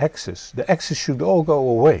see the x's. The x's should all go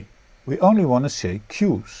away. We only want to say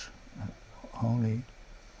q's. Only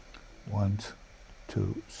want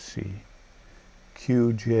to see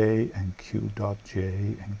qj and q dot j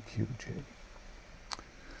and qj.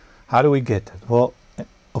 How do we get that? Well,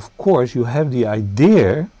 of course you have the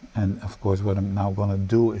idea, and of course what I'm now going to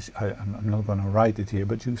do is, I'm not going to write it here,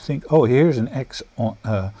 but you think, oh, here's an x on,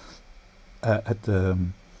 at the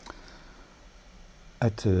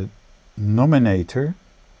nominator,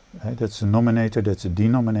 That's the numerator, that's the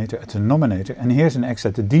denominator. At the numerator, and here's an x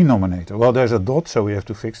at the denominator. Well, there's a dot, so we have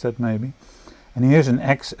to fix that maybe. And here's an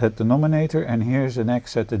x at the numerator, and here's an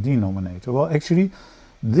x at the denominator. Well, actually,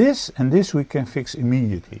 this and this we can fix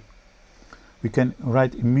immediately. We can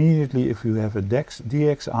write immediately if you have a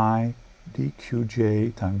dxi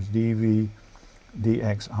dqj times dv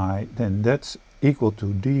dxi, then that's equal to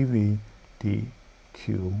dv dqj.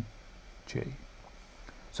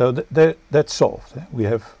 So that's solved. We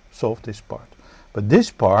have solved this part. But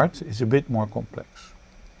this part is a bit more complex.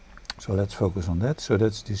 So let's focus on that. So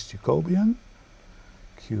that's this Jacobian,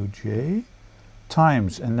 qj,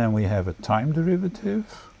 times, and then we have a time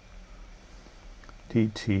derivative,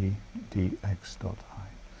 dt dx dot I.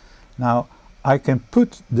 Now, I can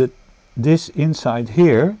put this inside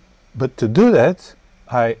here, but to do that,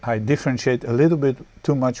 I differentiate a little bit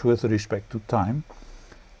too much with respect to time,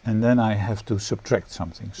 and then I have to subtract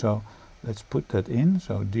something. So let's put that in.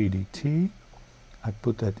 So d dt, I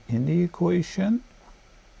put that in the equation,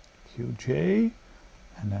 qj,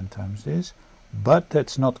 and then times this. But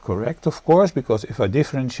that's not correct, of course, because if I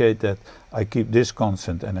differentiate that, I keep this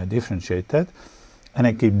constant and I differentiate that, and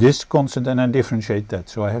I keep this constant and I differentiate that.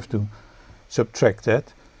 So I have to subtract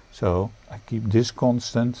that. So I keep this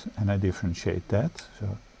constant and I differentiate that.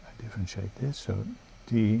 So I differentiate this. So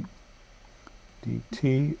d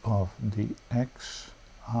dt of dx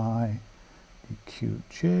I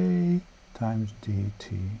dqj times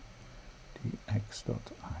dt dx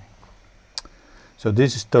dot I. So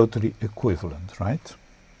this is totally equivalent, right?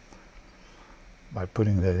 By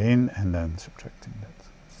putting that in and then subtracting that.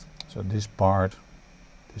 So this part,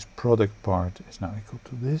 this product part is now equal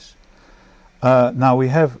to this. Now we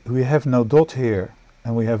have no dot here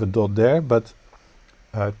and we have a dot there, but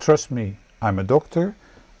trust me, I'm a doctor.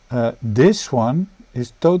 This one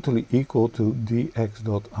is totally equal to dx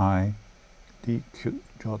dot I dq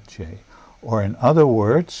dot j. Or in other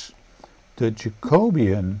words, the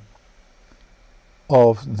Jacobian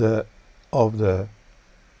of the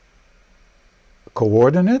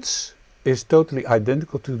coordinates is totally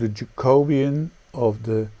identical to the Jacobian of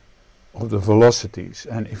the velocities.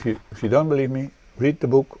 And if you don't believe me, read the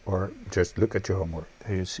book or just look at your homework.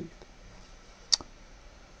 There you see it.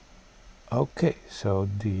 Okay, so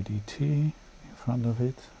d dt in front of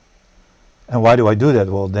it. And why do I do that?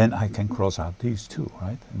 Well, then I can cross out these two,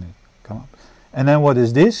 right? And they come up. And then what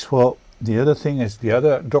is this? Well, the other thing is, the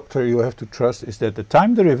other doctor you have to trust is that the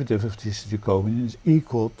time derivative of this Jacobian is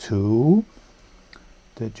equal to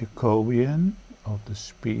the Jacobian of the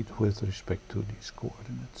speed with respect to these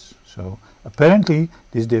coordinates. So apparently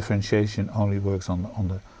this differentiation only works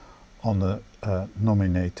on the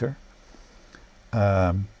numerator,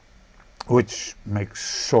 which makes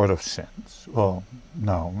sort of sense. Well,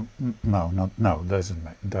 no, doesn't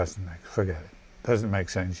make, forget it. Doesn't make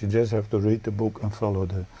sense. You just have to read the book and follow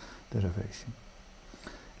the derivation.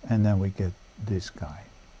 And then we get this guy.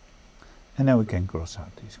 And then we can cross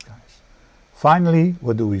out these guys. Finally,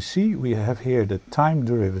 what do we see? We have here the time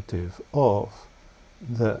derivative of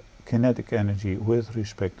the kinetic energy with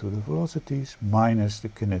respect to the velocities minus the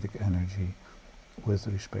kinetic energy with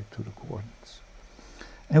respect to the coordinates.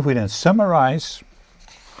 If we then summarize,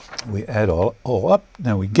 we add all up,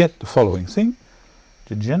 then we get the following thing.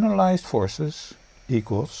 The generalized forces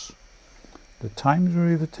equals the time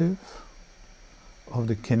derivative of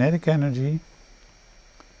the kinetic energy,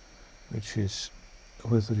 which is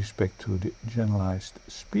with respect to the generalized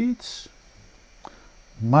speeds,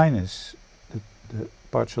 minus the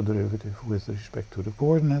partial derivative with respect to the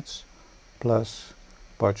coordinates, plus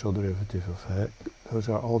partial derivative of those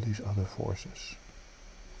are all these other forces.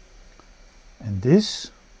 And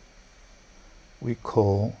this we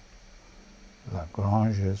call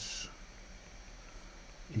Lagrange's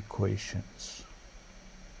equations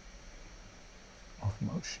of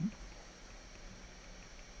motion.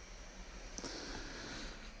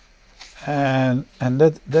 And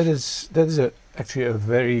that is actually a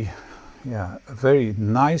very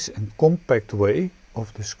nice and compact way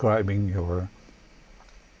of describing your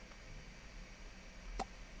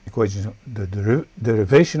equations. The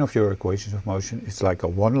derivation of your equations of motion. It's like a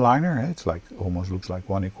one-liner. It's like almost looks like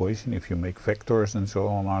one equation. If you make vectors and so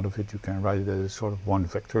on out of it, you can write it as a sort of one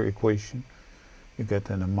vector equation. You get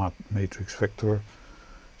then a matrix vector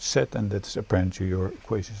set, and that's apparently your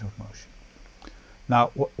equations of motion.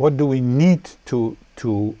 Now, what do we need to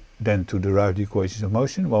derive the equations of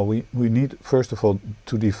motion? Well, we need first of all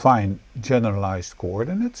to define generalized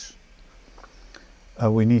coordinates.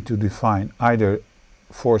 We need to define either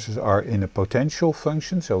forces are in a potential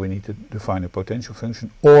function, so we need to define a potential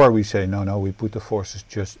function, or we say no, we put the forces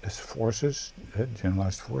just as forces,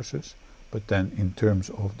 generalized forces, but then in terms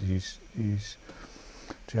of these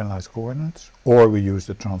generalized coordinates, or we use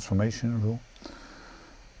the transformation rule.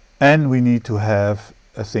 And we need to have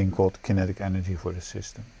a thing called kinetic energy for the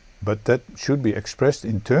system. But that should be expressed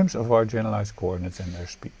in terms of our generalized coordinates and their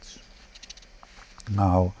speeds.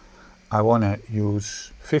 Now, I want to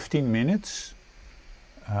use 15 minutes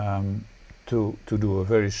to do a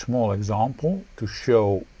very small example to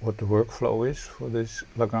show what the workflow is for this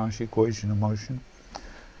Lagrange equation of motion.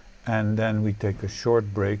 And then we take a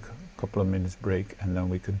short break, a couple of minutes break, and then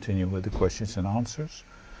we continue with the questions and answers.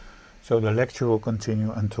 So the lecture will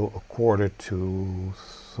continue until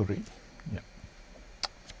 2:45. Yeah.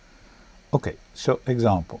 Okay, so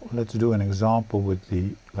example. Let's do an example with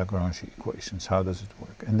the Lagrange equations. How does it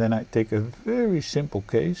work? And then I take a very simple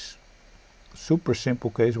case, super simple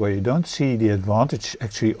case, where you don't see the advantage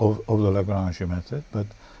actually of the Lagrange method, but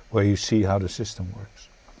where you see how the system works.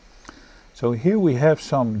 So here we have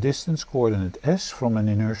some distance coordinate s from an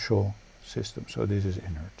inertial system. So this is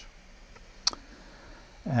inert.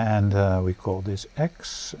 And we call this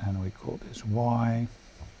x, and we call this y,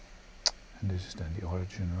 and this is then the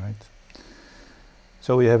origin, right?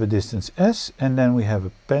 So we have a distance s, and then we have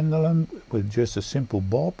a pendulum with just a simple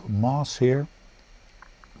bob, mass here,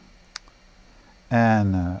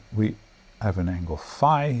 and we have an angle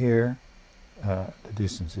phi here, the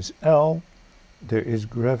distance is L, there is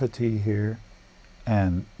gravity here,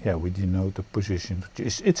 and yeah, we denote the position.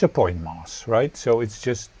 It's a point mass, right? So it's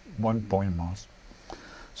just one point mass.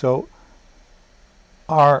 So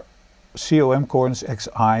our COM coordinates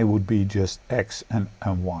xi would be just x and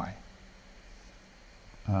y.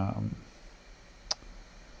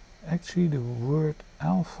 Actually, the word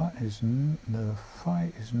alpha is the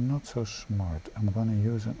phi is not so smart. I'm going to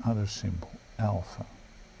use another symbol, alpha.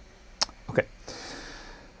 Okay.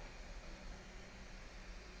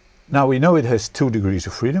 Now we know it has 2 degrees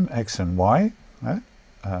of freedom, x and y, right?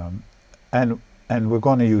 And we're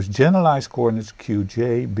going to use generalized coordinates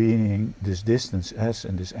qj being this distance s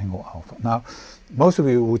and this angle alpha. Now, most of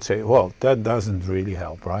you would say, well, that doesn't really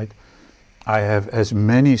help, right? I have as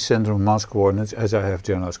many center of mass coordinates as I have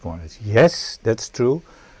generalized coordinates. Yes, that's true,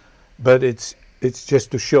 but it's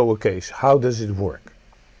just to show a case. How does it work?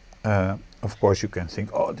 Of course, you can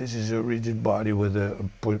think, oh, this is a rigid body with a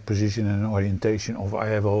position and an orientation, or I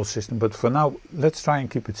have a whole system. But for now, let's try and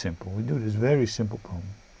keep it simple. We do this very simple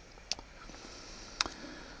problem.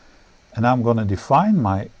 And I'm going to define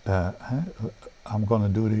my, I'm going to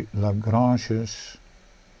do the Lagrange's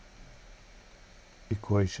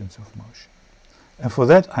equations of motion. And for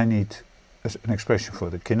that I need an expression for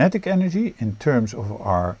the kinetic energy in terms of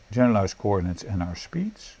our generalized coordinates and our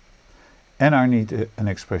speeds. And I need an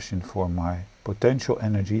expression for my potential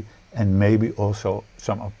energy and maybe also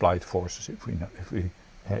some applied forces if we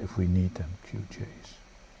need them, QJs.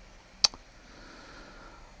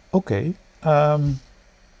 Okay.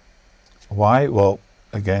 Why? Well,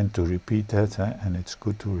 again, to repeat that, and it's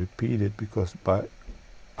good to repeat it because by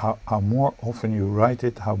how more often you write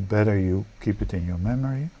it, how better you keep it in your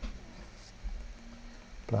memory.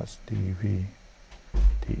 Plus dv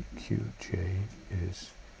dqj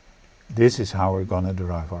is, this is how we're going to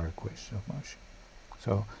derive our equation of motion.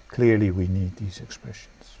 So clearly we need these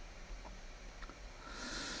expressions.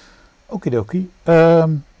 Okie dokie.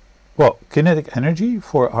 Well, kinetic energy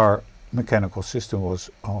for our mechanical system was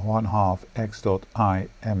 1/2 x dot I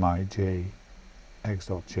mij x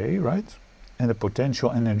dot j, right? And the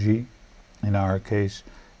potential energy in our case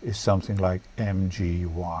is something like mgy,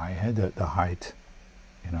 the height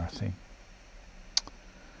in our thing.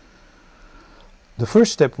 The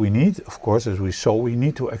first step we need, of course, as we saw, we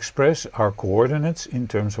need to express our coordinates in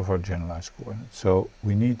terms of our generalized coordinates. So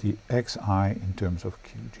we need the xi in terms of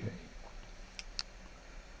qj.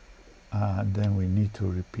 Then we need to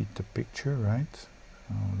repeat the picture, right?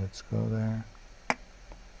 So let's go there.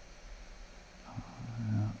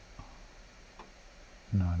 Yeah.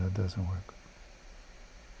 No, that doesn't work.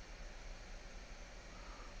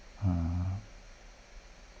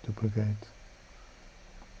 Duplicate.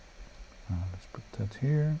 Let's put that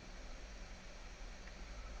here.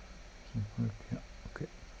 Does it work? Yeah, okay.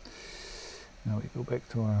 Now we go back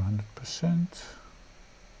to our 100%.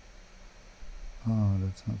 Oh,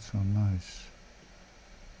 that's not so nice.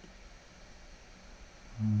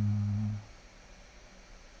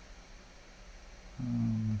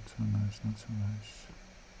 Not so nice, not so nice.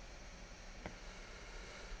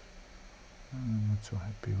 I'm not so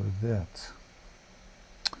happy with that.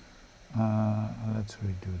 Let's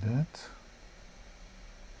redo that.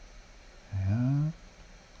 Yeah,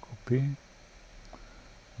 copy.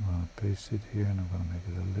 I'm going to paste it here and I'm going to make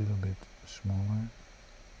it a little bit smaller.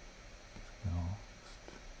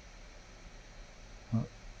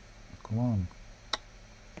 come on.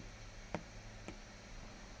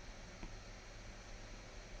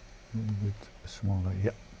 A little bit smaller,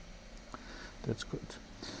 yeah. That's good.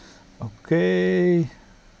 Okay.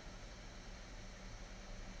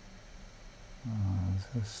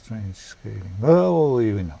 It's a strange scaling. Well,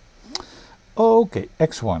 we know. Okay,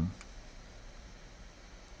 x1.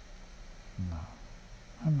 No,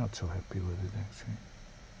 I'm not so happy with it actually.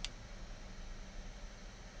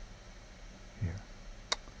 Here.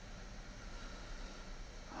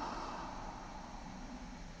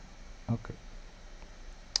 Okay.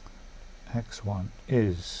 x1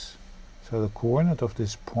 is, so the coordinate of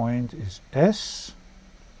this point is s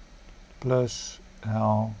plus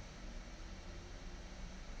L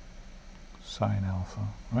sine alpha,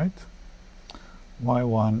 right?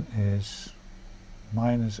 y1 is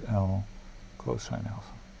minus L cosine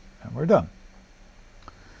alpha. And we're done.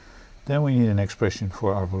 Then we need an expression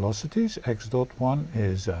for our velocities. X dot 1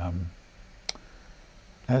 is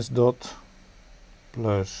s dot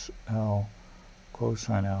plus L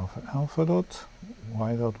cosine alpha alpha dot.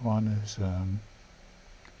 Y dot 1 is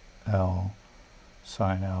L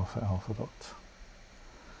sine alpha alpha dot.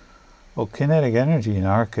 Well, kinetic energy in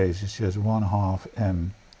our case is just 1/2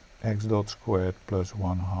 m x dot squared plus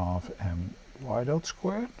 1/2 m y dot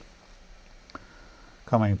squared,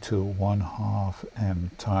 coming to 1/2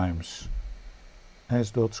 m times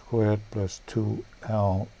s dot squared plus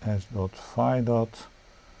 2l s dot phi dot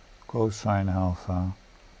cosine alpha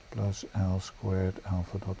plus L squared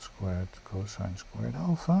alpha dot squared cosine squared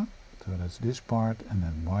alpha. So that's this part, and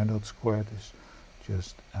then y dot squared is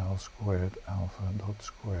just L squared alpha dot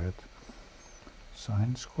squared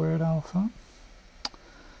sine squared alpha.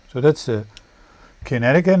 So that's the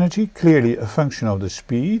kinetic energy, clearly a function of the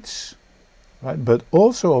speeds, right? But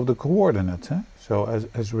also of the coordinate. So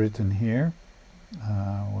as written here,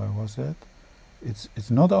 where was that? It's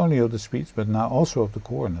not only of the speeds, but now also of the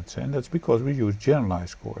coordinates, and that's because we use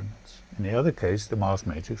generalized coordinates. In the other case, the mass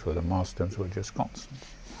matrix or the mass terms were just constant.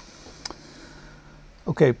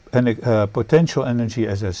 Okay, and the potential energy,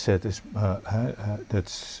 as I said, is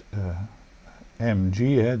that's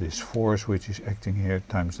mg, this force which is acting here,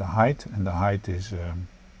 times the height, and the height is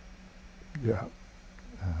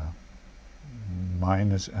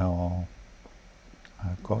minus L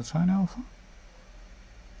cosine alpha.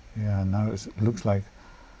 Yeah, now it looks like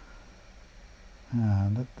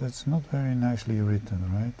that's not very nicely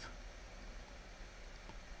written, right?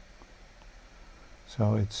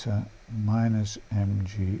 So it's minus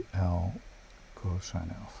mgl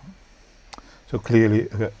cosine alpha. So clearly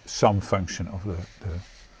some function of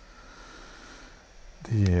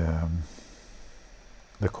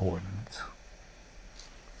the coordinates.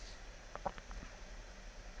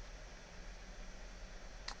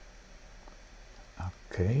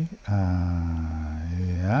 Okay,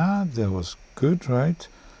 yeah, that was good, right?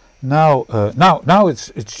 Now, now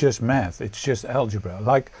it's just math. It's just algebra.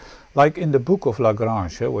 Like in the book of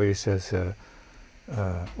Lagrange, where he says,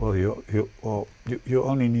 well, you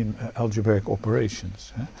only need algebraic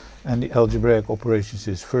operations, and the algebraic operations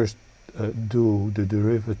is first do the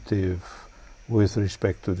derivative with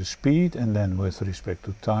respect to the speed, and then with respect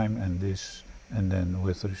to time, and then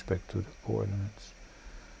with respect to the coordinates.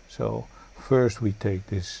 So first we take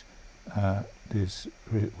this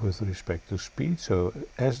with respect to speed, so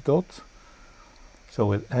s dot. So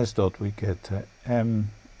with s dot we get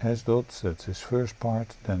m s dot, that's this first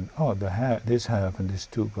part. Then this half and this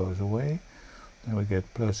 2 goes away. Then we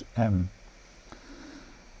get plus m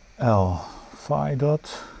l phi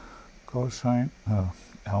dot cosine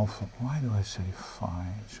alpha. Why do I say phi?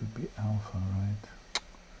 It should be alpha, right?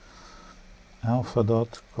 Alpha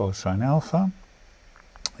dot cosine alpha.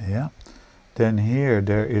 Yeah. Then here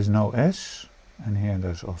there is no s, and here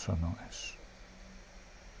there's also no s.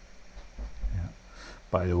 Yeah.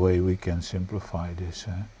 By the way, we can simplify this,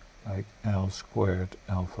 like L squared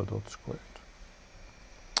alpha dot squared.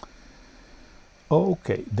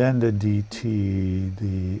 Okay, then the dt,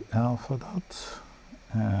 the alpha dot.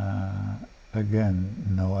 Again,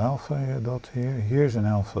 no alpha here, dot here. Here's an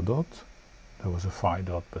alpha dot. There was a phi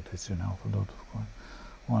dot, but it's an alpha dot, of course.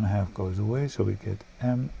 1/2 goes away, so we get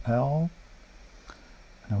ml.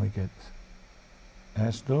 And we get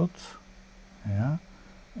s dot, yeah,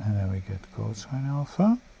 and then we get cosine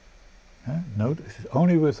alpha. Note, this is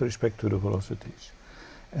only with respect to the velocities.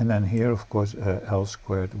 And then here, of course, L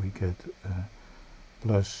squared, we get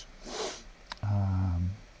plus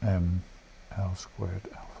m L squared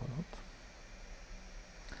alpha dot.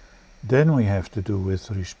 Then we have to do with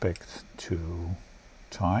respect to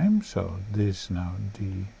time, so this now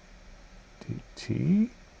dt,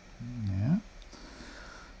 yeah.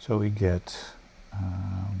 So we get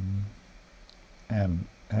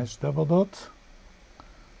ms double dot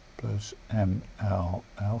plus ml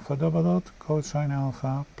alpha double dot cosine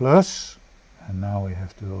alpha plus, and now we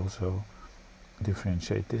have to also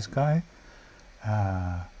differentiate this guy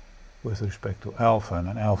with respect to alpha, and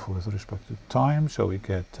then alpha with respect to time, so we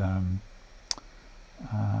get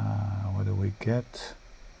what do we get?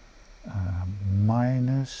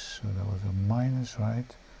 Minus, so that was a minus,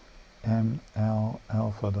 right? ml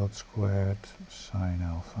alpha dot squared sine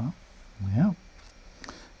alpha. Yeah.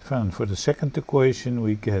 And for the second equation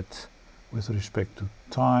we get, with respect to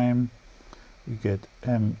time, we get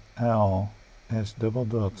ml s double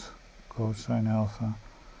dot cosine alpha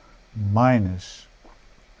minus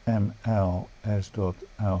ml s dot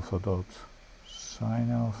alpha dot sine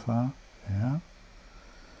alpha. Yeah.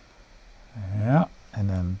 Yeah. And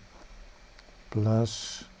then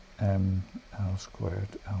plus ml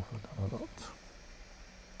squared alpha double dot.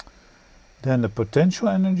 Then the potential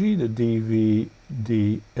energy, the dV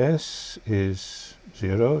ds is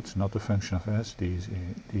 0. It's not a function of s. D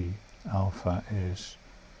alpha is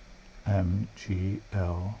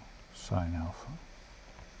mgl sine alpha.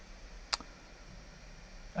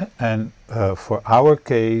 And for our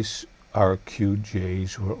case, our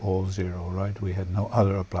qj's were all 0, right? We had no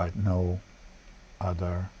other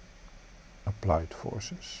applied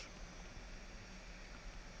forces.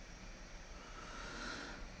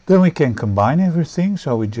 Then we can combine everything,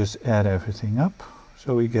 so we just add everything up.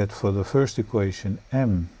 So we get, for the first equation,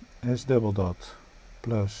 m s double dot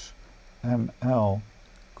plus ml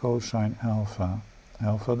cosine alpha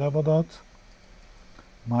alpha double dot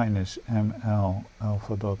minus ml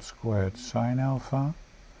alpha dot squared sine alpha,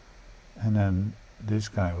 and then this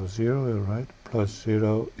guy was 0, right? Plus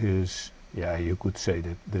 0 is, yeah, you could say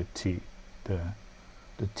that the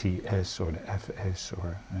ts or the fs,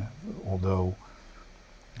 or although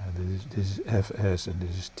this is fs and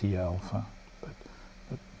this is t alpha,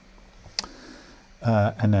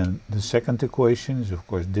 and then the second equation is of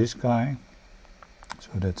course this guy, so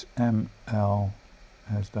that's ml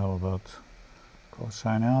s double dot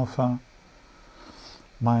cosine alpha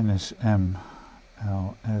minus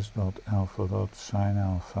ml s dot alpha dot sine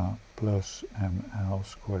alpha plus ml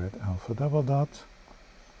squared alpha double dot.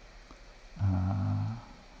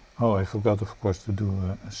 Oh, I forgot of course to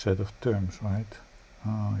do a set of terms, right?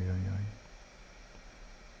 Oh, yeah.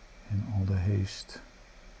 In all the haste,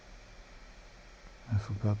 I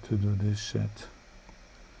forgot to do this set.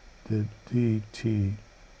 The dt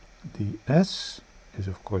ds is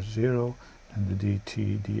of course 0, and the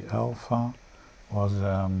dt d alpha was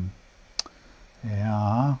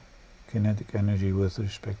yeah, kinetic energy with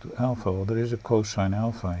respect to alpha. Well, there is a cosine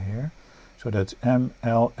alpha here, so that's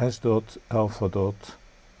ml s dot alpha dot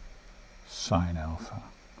sine alpha.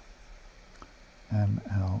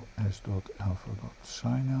 ml s dot alpha dot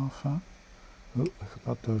sine alpha. Oh, I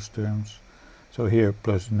forgot those terms. So here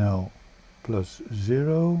plus no plus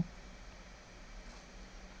 0.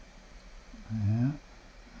 Yeah,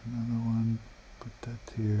 another one, put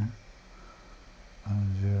that here,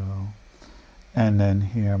 0. And then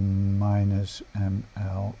here minus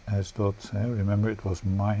ml s dot, remember it was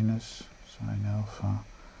minus sine alpha,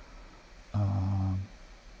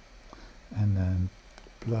 and then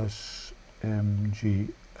plus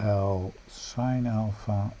mgl sine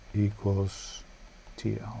alpha equals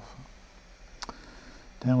t alpha.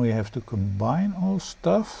 Then we have to combine all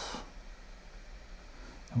stuff,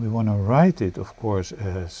 and we want to write it of course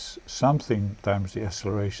as something times the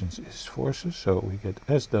accelerations is forces, so we get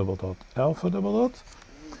s double dot alpha double dot,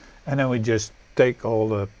 and then we just take all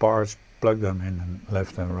the parts, plug them in, and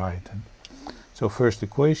left and right. And so first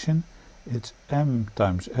equation, it's m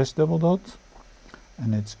times s double dot,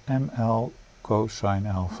 and it's ml cosine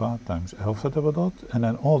alpha times alpha double dot, and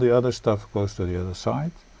then all the other stuff goes to the other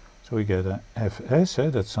side. So we get a fs,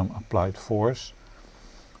 that's some applied force,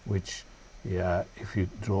 which, yeah, if you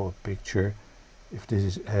draw a picture, if this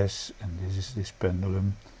is s and this is this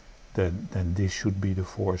pendulum, then this should be the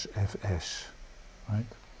force fs, right?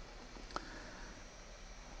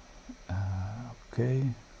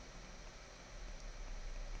 Okay.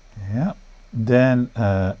 Yeah. Then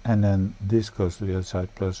and then this goes to the other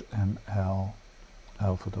side, plus ml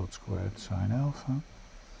alpha dot squared sine alpha.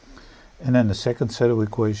 And then the second set of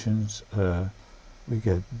equations, we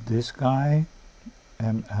get this guy,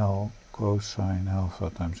 ml cosine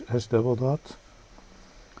alpha times s double dot,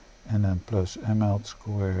 and then plus ml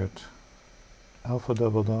squared alpha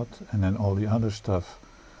double dot, and then all the other stuff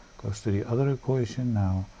goes to the other equation.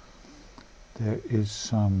 Now there is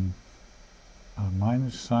some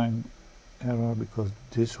minus sign error because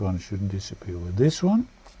this one shouldn't disappear with this one.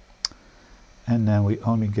 and then we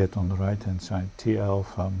only get on the right hand side T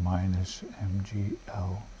alpha minus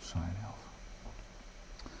mgl sine alpha.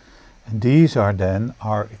 And these are then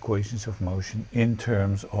our equations of motion in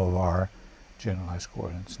terms of our generalized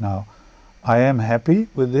coordinates. Now, I am happy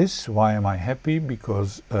with this. Why am I happy?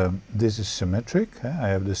 Because this is symmetric. I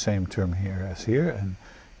have the same term here as here, and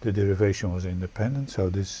the derivation was independent,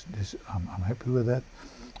 so I'm happy with that.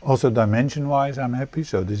 Also dimension-wise, I'm happy.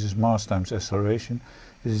 So this is mass times acceleration.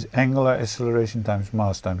 This is angular acceleration times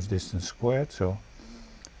mass times distance squared. So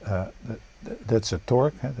that's a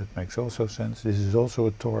torque. That makes also sense. This is also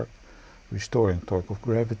a torque, restoring torque of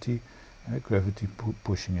gravity. Gravity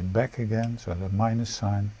pushing it back again, so the minus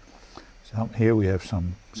sign. So here we have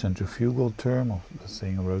some centrifugal term of the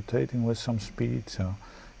thing rotating with some speed. So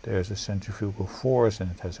there's a centrifugal force,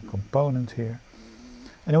 and it has a component here.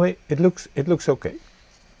 Anyway, it looks okay.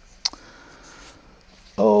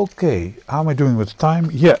 Okay, how am I doing with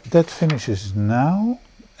time? Yeah, that finishes now,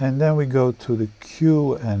 and then we go to the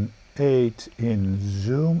Q&A in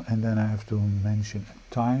Zoom, and then I have to mention a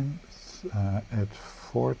time at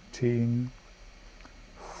 14:48.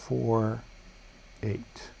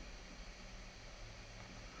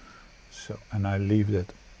 So, and I leave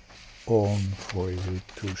that on for you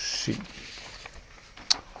to see.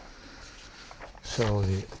 So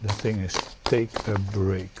the thing is, take a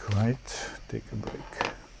break, right? Take a break.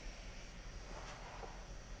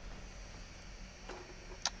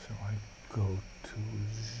 So I go to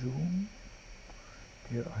Zoom.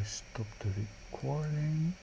 Here I stop the recording.